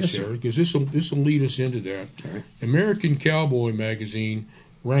do this, Eric, because this will lead us into that. Right. American Cowboy magazine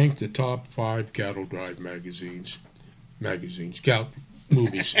ranked the top 5 cattle drive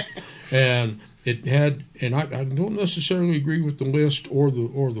movies, and it had, and I don't necessarily agree with the list or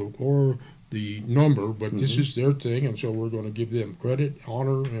the number, but this is their thing, and so we're going to give them credit,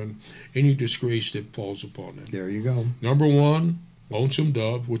 honor, and any disgrace that falls upon them. There you go. Number 1. Lonesome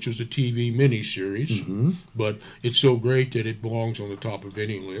Dove, which was a TV miniseries, but it's so great that it belongs on the top of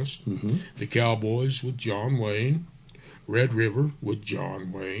any list. The Cowboys with John Wayne, Red River with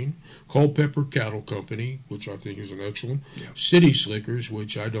John Wayne, Culpeper Cattle Company, which I think is an excellent, City Slickers,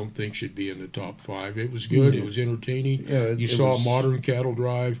 which I don't think should be in the top 5. It was good. It was entertaining. You saw a modern cattle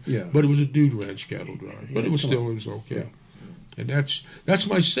drive, but it was a dude ranch cattle drive. But it was okay. Yeah. And that's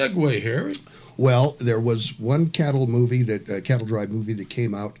my segue, Harry. Well, there was one cattle drive movie that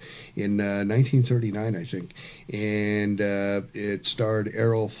came out in 1939, I think, and it starred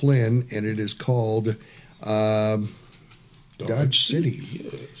Errol Flynn, and it is called Dodge City.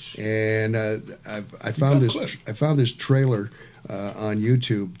 Yes. And I found this trailer on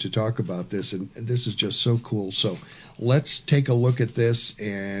YouTube to talk about this, and this is just so cool. So let's take a look at this,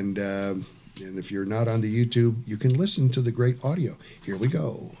 and if you're not on the YouTube, you can listen to the great audio. Here we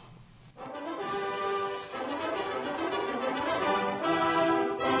go.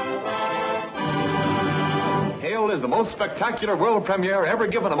 Is the most spectacular world premiere ever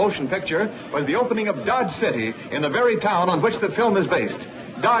given a motion picture was the opening of Dodge City in the very town on which the film is based,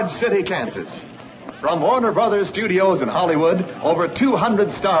 Dodge City, Kansas. From Warner Brothers Studios in Hollywood, over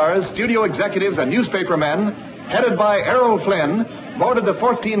 200 stars, studio executives, and newspaper men, headed by Errol Flynn, boarded the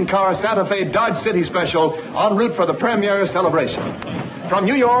 14-car Santa Fe Dodge City Special en route for the premiere celebration. From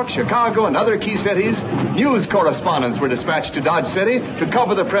New York, Chicago, and other key cities, news correspondents were dispatched to Dodge City to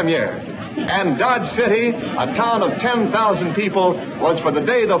cover the premiere. And Dodge City, a town of 10,000 people, was for the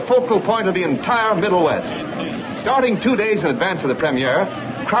day the focal point of the entire Middle West. Starting 2 days in advance of the premiere,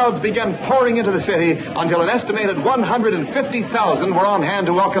 crowds began pouring into the city until an estimated 150,000 were on hand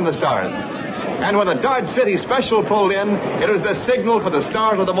to welcome the stars. And when the Dodge City Special pulled in, it was the signal for the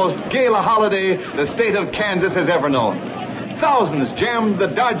start of the most gala holiday the state of Kansas has ever known. Thousands jammed the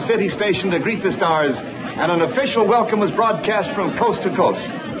Dodge City station to greet the stars, and an official welcome was broadcast from coast to coast.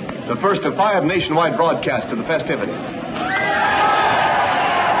 The first of 5 nationwide broadcasts of the festivities. The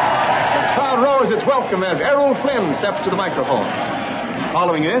crowd roars its welcome as Errol Flynn steps to the microphone.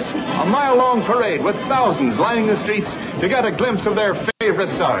 Following this, a mile-long parade with thousands lining the streets to get a glimpse of their favorite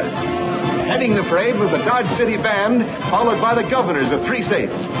stars. Heading the parade was the Dodge City Band, followed by the governors of 3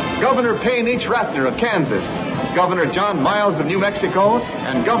 states. Governor Payne H. Ratner of Kansas, Governor John Miles of New Mexico,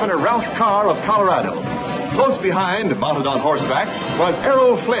 and Governor Ralph Carr of Colorado. Close behind, mounted on horseback, was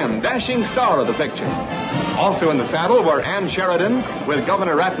Errol Flynn, dashing star of the picture. Also in the saddle were Ann Sheridan, with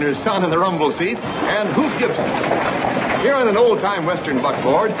Governor Ratner's son in the rumble seat, and Hoot Gibson. Here in an old-time Western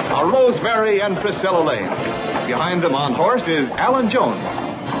buckboard are Rosemary and Priscilla Lane. Behind them on horse is Alan Jones.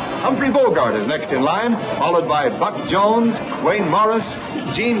 Humphrey Bogart is next in line, followed by Buck Jones, Wayne Morris,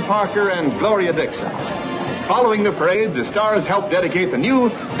 Gene Parker, and Gloria Dixon. Following the parade, the stars helped dedicate the new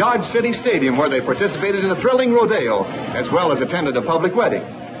Dodge City Stadium, where they participated in a thrilling rodeo, as well as attended a public wedding.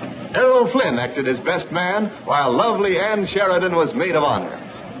 Errol Flynn acted as best man, while lovely Ann Sheridan was maid of honor.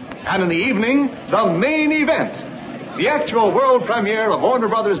 And in the evening, the main event, the actual world premiere of Warner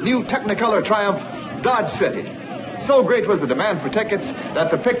Brothers' new Technicolor triumph, Dodge City. So great was the demand for tickets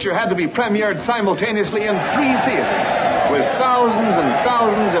that the picture had to be premiered simultaneously in 3 theaters, with thousands and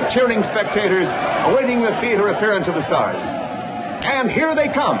thousands of cheering spectators awaiting the theater appearance of the stars. And here they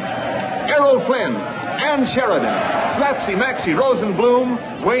come. Errol Flynn, Ann Sheridan, Slapsy Maxie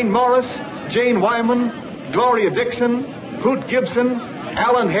Rosenblum, Wayne Morris, Jane Wyman, Gloria Dixon, Hoot Gibson,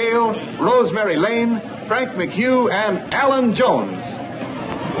 Alan Hale, Rosemary Lane, Frank McHugh, and Alan Jones.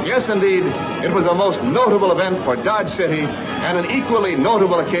 Yes, indeed, it was a most notable event for Dodge City and an equally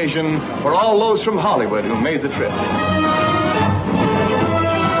notable occasion for all those from Hollywood who made the trip.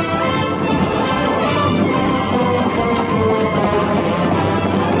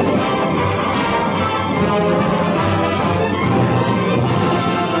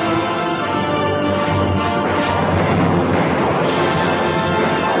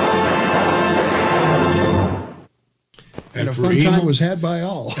 And a fun time was had by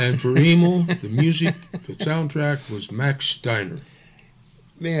all. And for Emil, the music, the soundtrack was Max Steiner.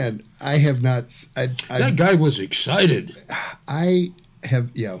 Man, I have not... that guy was excited. I have...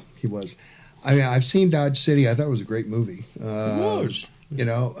 Yeah, he was. I mean, I've seen Dodge City. I thought it was a great movie. It was. You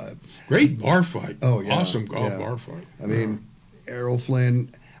know... great bar fight. Oh, yeah. Awesome bar fight. I mean, Errol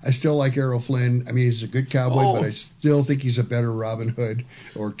Flynn... I still like Errol Flynn. I mean, he's a good cowboy, but I still think he's a better Robin Hood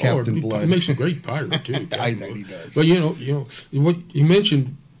or Captain Blood. He makes a great pirate, too. I think he does. But, you know, what you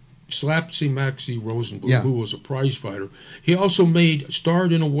mentioned, Slapsy Maxie Rosenblum, who was a prize fighter. He also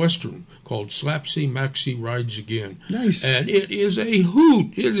starred in a Western called Slapsy Maxie Rides Again. Nice. And it is a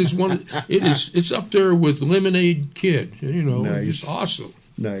hoot. It is one. It's up there with Lemonade Kid. You know, It's awesome.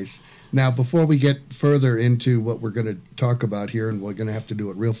 Nice. Now, before we get further into what we're going to talk about here, and we're going to have to do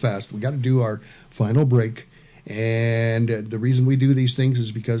it real fast, we got to do our final break. And the reason we do these things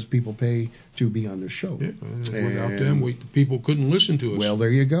is because people pay to be on the show. Yeah, without them, people couldn't listen to us. Well,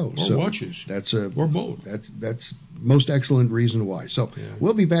 there you go. Or watch us. Or both. That's most excellent reason why. So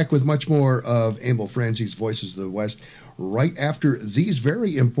we'll be back with much more of Emil Franzi's Voices of the West right after these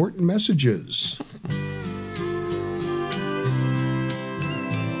very important messages.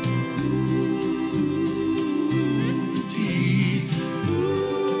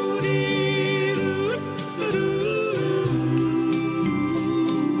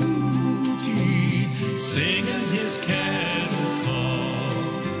 Singing his cattle call.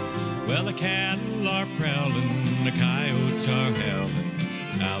 Well, the cattle are prowling, the coyotes are howling,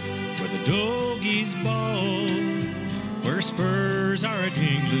 out where the doggies bawl, where spurs are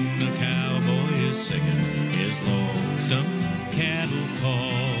a-jingling, the cowboy is singing his lonesome cattle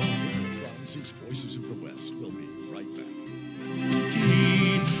call. Franz's Voices of the West will be right back.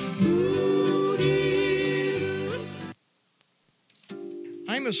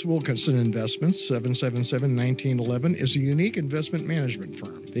 Imus Wilkinson Investments, 777-1911, is a unique investment management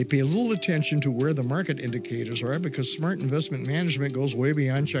firm. They pay little attention to where the market indicators are because smart investment management goes way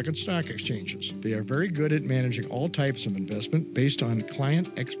beyond checkered stock exchanges. They are very good at managing all types of investment based on client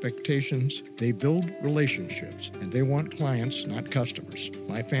expectations. They build relationships, and they want clients, not customers.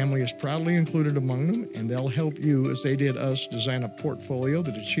 My family is proudly included among them, and they'll help you, as they did us, design a portfolio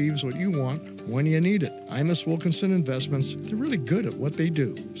that achieves what you want when you need it. Imus Wilkinson Investments, they're really good at what they do.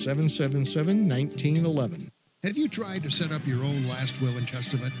 777-1911. Have you tried to set up your own last will and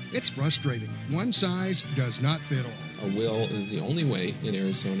testament? It's frustrating. One size does not fit all. A will is the only way in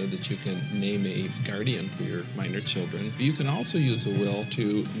Arizona that you can name a guardian for your minor children. But you can also use a will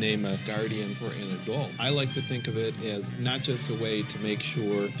to name a guardian for an adult. I like to think of it as not just a way to make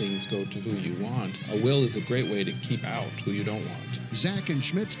sure things go to who you want. A will is a great way to keep out who you don't want. Zach and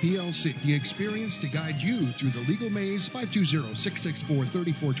Schmitz, PLC, the experience to guide you through the legal maze,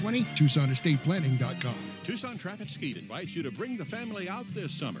 520-664-3420, TucsonEstatePlanning.com. Tucson Traffic Skeet invites you to bring the family out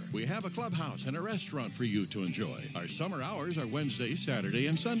this summer. We have a clubhouse and a restaurant for you to enjoy. Our summer hours are Wednesday, Saturday,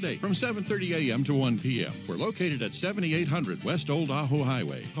 and Sunday from 7:30 a.m. to 1 p.m. We're located at 7800 West Old Ajo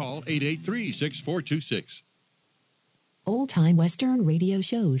Highway. Call 883-6426. Old-time Western radio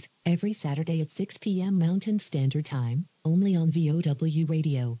shows every Saturday at 6 p.m. Mountain Standard Time, only on VOW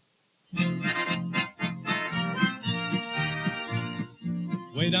Radio.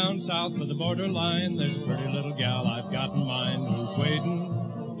 Way down south of the borderline, there's a pretty little gal I've got in mind who's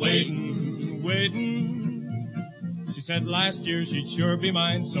waiting. She said last year she'd sure be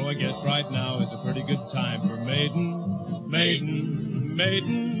mine, so I guess right now is a pretty good time for maiden.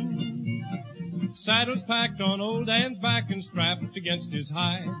 Saddle's packed on old Dan's back and strapped against his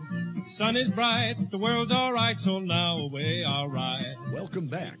hide. Sun is bright, the world's all right, so now away I'll ride. Welcome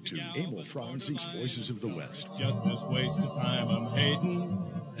back to Emil Franzi's Voices of the West. Just this waste of time I'm hating.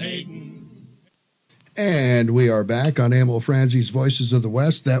 And we are back on Emil Franzi's Voices of the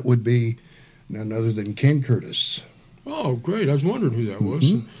West. That would be none other than Ken Curtis. Oh, great. I was wondering who that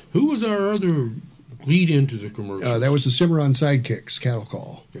was. Who was our other lead into the commercial? That was the Cimarron Sidekicks, Cattle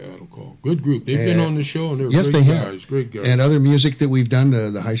Call. Cattle Call. Good group. They've been on the show, and they're great guys. And other music that we've done,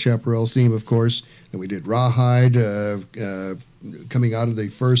 the High Chaparral theme, of course. And we did Rawhide. Coming out of the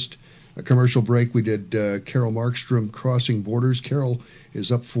first commercial break, we did Carol Markstrom, Crossing Borders. Carol is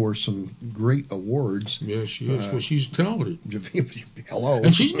up for some great awards. Yes, she is. Well, she's talented. Hello.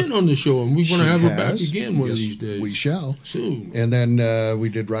 And she's been on the show, and we want to have her back again one of these days. We shall. Soon. And then we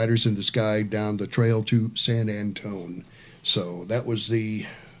did Riders in the Sky down the trail to San Antone. So that was the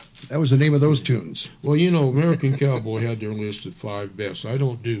name of those tunes. Well, you know, American Cowboy had their list of 5 best. I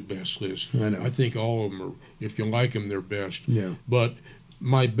don't do best lists. I know. I think all of them are, if you like them, they're best. Yeah. But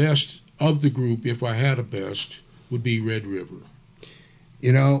my best of the group, if I had a best, would be Red River.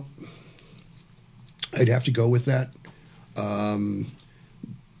 You know, I'd have to go with that. And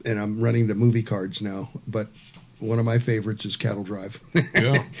I'm running the movie cards now, but one of my favorites is Cattle Drive.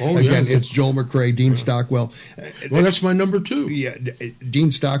 Yeah. Oh, Again, yeah. it's Joel McCrea, Dean Stockwell. Well, that's my number 2. Yeah,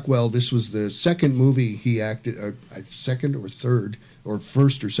 Dean Stockwell, this was the second movie he acted, second or third, or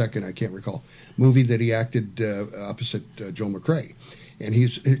first or second, I can't recall, movie that he acted opposite Joel McCrea. And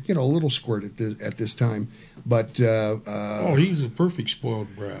he's, a little squirt at this time, but he was a perfect spoiled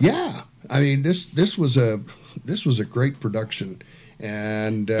brat. Yeah, I mean this was a great production,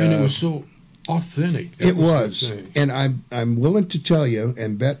 and it was so authentic. It was, and I'm willing to tell you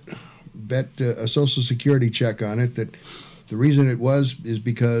and bet a Social Security check on it that the reason it is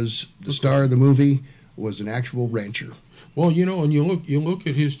because the star of the movie was an actual rancher. Well, and you look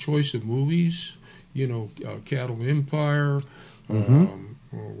at his choice of movies. Cattle Empire.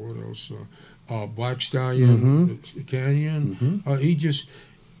 What else? Black Stallion, Canyon.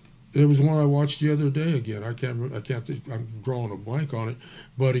 There was one I watched the other day again. I'm drawing a blank on it.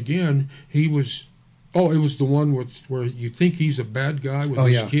 But again, he was. Oh, it was the one where you think he's a bad guy with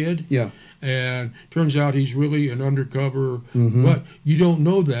his kid. Yeah. And turns out he's really an undercover. But you don't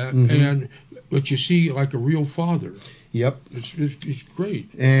know that. But you see like a real father. Yep, it's great.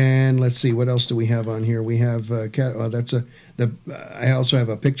 And let's see, what else do we have on here? We have I also have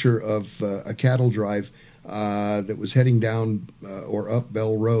a picture of a cattle drive that was heading down or up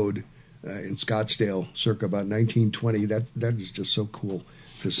Bell Road in Scottsdale, circa about 1920. That is just so cool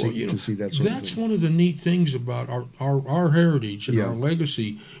to see that sort of thing. That's one of the neat things about our heritage and our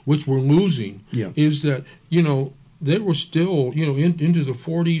legacy, which we're losing. Is that they were still, into the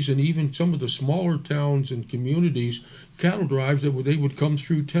 40s, and even some of the smaller towns and communities, cattle drives that they would come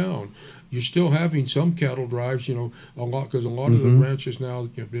through town. You're still having some cattle drives, a lot, because a lot of the ranches now,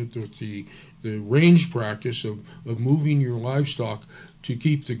 the range practice of moving your livestock to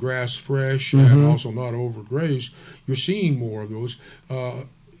keep the grass fresh and also not overgraze. You're seeing more of those. I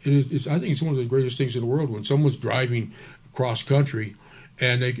think it's one of the greatest things in the world when someone's driving cross country.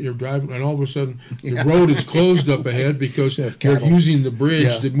 And they're driving, and all of a sudden the road is closed up ahead because they're using the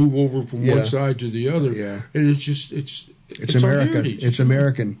bridge to move over from one side to the other. Yeah. And it's American. It's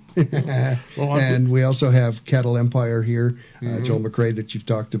American. Well, and we also have Cattle Empire here, Joel McCrea that you've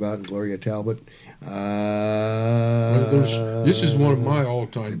talked about, and Gloria Talbot. This is one of my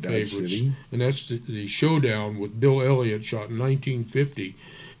all-time favorites, and that's the Showdown with Bill Elliott, shot in 1950.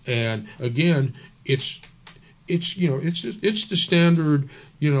 And again, it's the standard,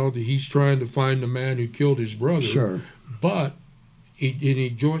 that he's trying to find the man who killed his brother. Sure. But his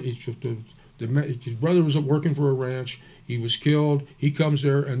brother was working for a ranch. He was killed. He comes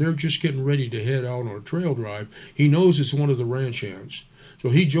there, and they're just getting ready to head out on a trail drive. He knows it's one of the ranch hands. So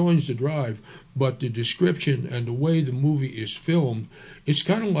he joins the drive. But the description and the way the movie is filmed, it's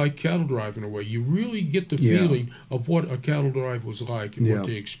kind of like Cattle Drive in a way. You really get the feeling of what a cattle drive was like and what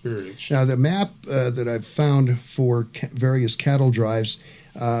they experienced. Now, the map that I've found for various cattle drives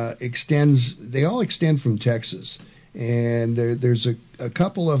they all extend from Texas. And there's a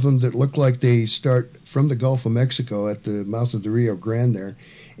couple of them that look like they start from the Gulf of Mexico at the mouth of the Rio Grande there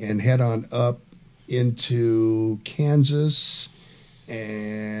and head on up into Kansas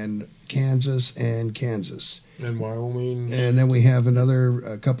and Kansas And Wyoming. And then we have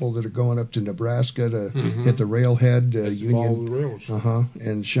a couple that are going up to Nebraska to hit the railhead, Union. The rails.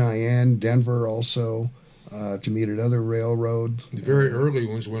 And Cheyenne, Denver also, to meet another railroad. The very early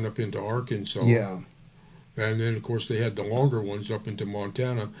ones went up into Arkansas. Yeah. And then, of course, they had the longer ones up into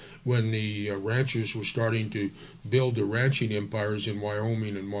Montana when the ranchers were starting to build the ranching empires in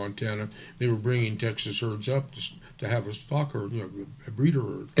Wyoming and Montana. They were bringing Texas herds up to have a stock herd, a breeder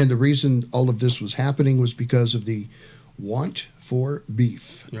herd. And the reason all of this was happening was because of the want for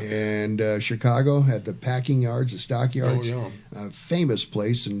beef. Yeah. And Chicago had the packing yards, the stockyards, Oh, a famous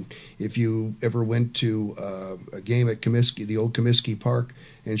place. And if you ever went to a game at Comiskey, the old Comiskey Park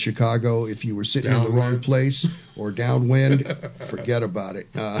in Chicago, if you were sitting in the wrong place or downwind, forget about it.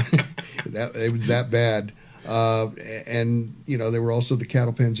 It was that bad. And there were also the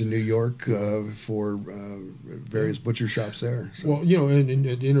cattle pens in New York for various butcher shops there. So. Well, and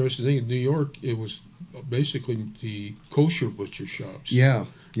the interesting thing in New York, it was basically the kosher butcher shops. Yeah.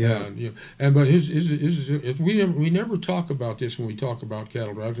 But we never talk about this when we talk about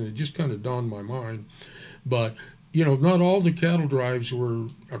cattle drives, and it just kind of dawned my mind. But not all the cattle drives were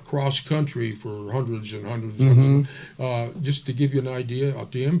across country for hundreds and hundreds. Just to give you an idea,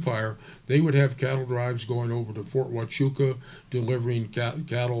 at the Empire, they would have cattle drives going over to Fort Huachuca, delivering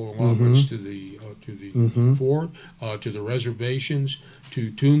cattle allotments to the fort, to the reservations, to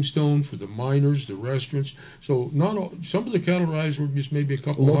Tombstone for the miners, the restaurants. So some of the cattle drives were just maybe a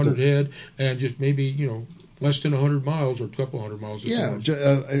couple hundred head, and just maybe less than 100 miles or a couple hundred miles.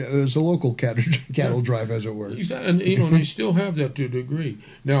 It was a local cattle drive, as it were. Exactly, and they still have that to a degree.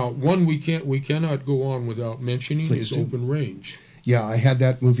 Now, one we cannot go on without mentioning is Open Range. Yeah, I had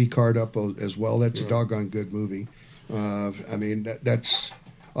that movie card up as well. That's a doggone good movie. That's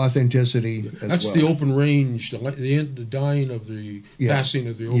authenticity as well. That's the Open Range, the dying of the passing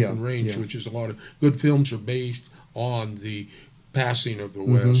of the Open Range, which is a lot of good films are based on the passing of the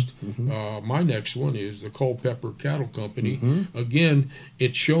West. My next one is the Culpeper Cattle Company. Again,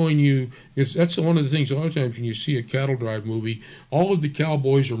 it's showing you, that's one of the things, a lot of times when you see a cattle drive movie, all of the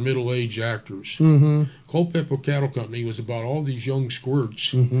cowboys are middle-aged actors. Culpeper Cattle Company was about all these young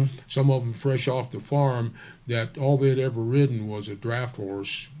squirts, some of them fresh off the farm, that all they'd ever ridden was a draft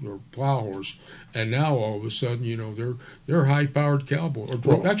horse or plow horse, and now all of a sudden, they're high-powered cowboys.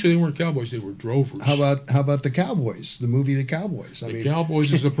 Actually, they weren't cowboys; they were drovers. How about the Cowboys? The movie The Cowboys. The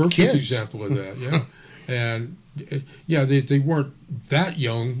Cowboys is a perfect example of that. Yeah, and they weren't that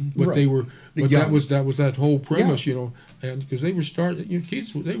young, but they were. But that was that whole premise, and because they were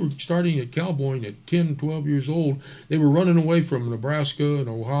kids, they were starting at cowboying at 10, 12 years old. They were running away from Nebraska and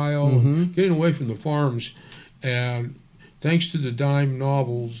Ohio, and getting away from the farms. And thanks to the dime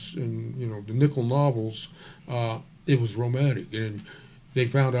novels and the nickel novels, it was romantic, and they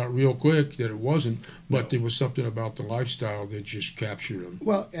found out real quick that it wasn't. But there was something about the lifestyle that just captured them.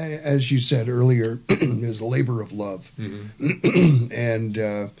 Well, as you said earlier, there's a labor of love, and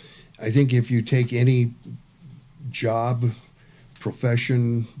I think if you take any job,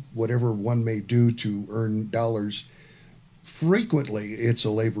 profession, whatever one may do to earn dollars, frequently it's a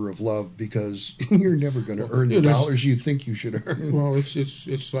labor of love, because you're never going to earn the dollars you think you should earn. Well,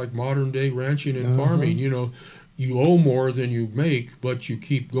 it's like modern day ranching and farming. You owe more than you make, but you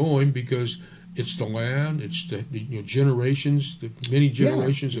keep going because it's the land, it's the generations, the many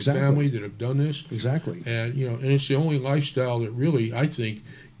generations of family that have done this. Exactly. And and it's the only lifestyle that really, I think,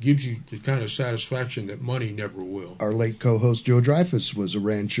 gives you the kind of satisfaction that money never will. Our late co-host Joe Dreyfus was a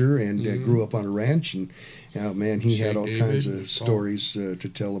rancher and grew up on a ranch, and he had all kinds of stories to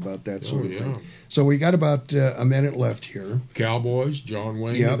tell about that sort of thing. So we got about a minute left here. Cowboys, John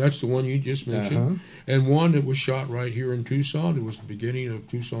Wayne, that's the one you just mentioned, and one that was shot right here in Tucson. It was the beginning of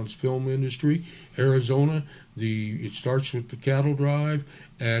Tucson's film industry, Arizona. It starts with the cattle drive,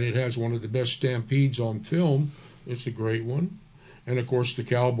 and it has one of the best stampedes on film. It's a great one. And, of course, the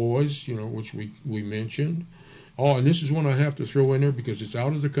Cowboys, which we mentioned. Oh, and this is one I have to throw in there because it's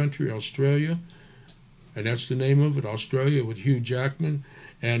out of the country, Australia. And that's the name of it, Australia, with Hugh Jackman.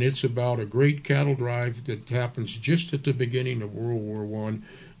 And it's about a great cattle drive that happens just at the beginning of World War I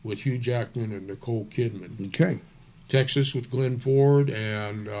with Hugh Jackman and Nicole Kidman. Okay. Texas with Glenn Ford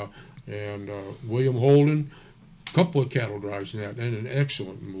and William Holden. A couple of cattle drives in that, and an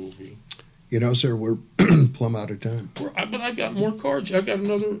excellent movie. Sir, we're plumb out of time. But I got more cards. I got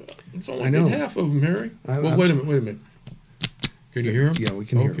another. It's only half of them, Harry. Well, wait a minute. Can you hear them? Yeah, we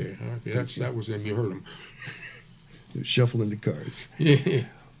can hear them. Okay, that was them. You heard them. Shuffling the cards. Yeah.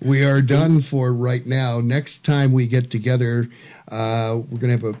 We are done for right now. Next time we get together, we're going to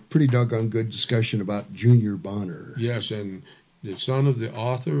have a pretty doggone good discussion about Junior Bonner. Yes, and the son of the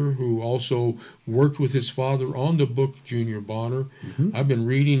author who also worked with his father on the book, Junior Bonner. I've been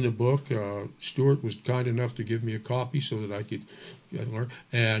reading the book. Stuart was kind enough to give me a copy so that I could learn.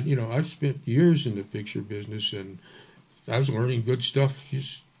 And, you know, I've spent years in the picture business, and I was learning good stuff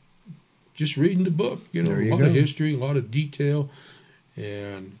just reading the book. You know, a lot of history, a lot of detail.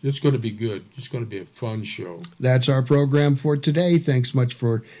 And it's going to be good. It's going to be a fun show. That's our program for today. Thanks much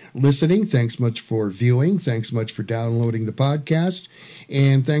for listening. Thanks much for viewing. Thanks much for downloading the podcast.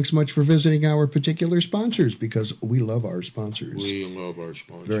 And thanks much for visiting our particular sponsors, because we love our sponsors. We love our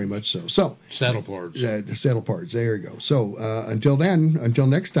sponsors. Very much so. So Saddle Parts. Saddle Parts. There you go. So until then, until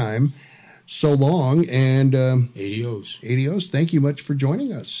next time, so long and adios. Adios. Thank you much for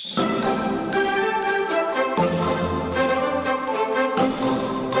joining us.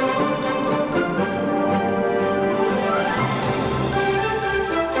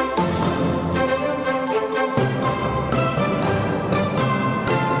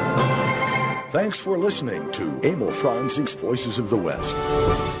 Thanks for listening to Emil Franzi's Voices of the West.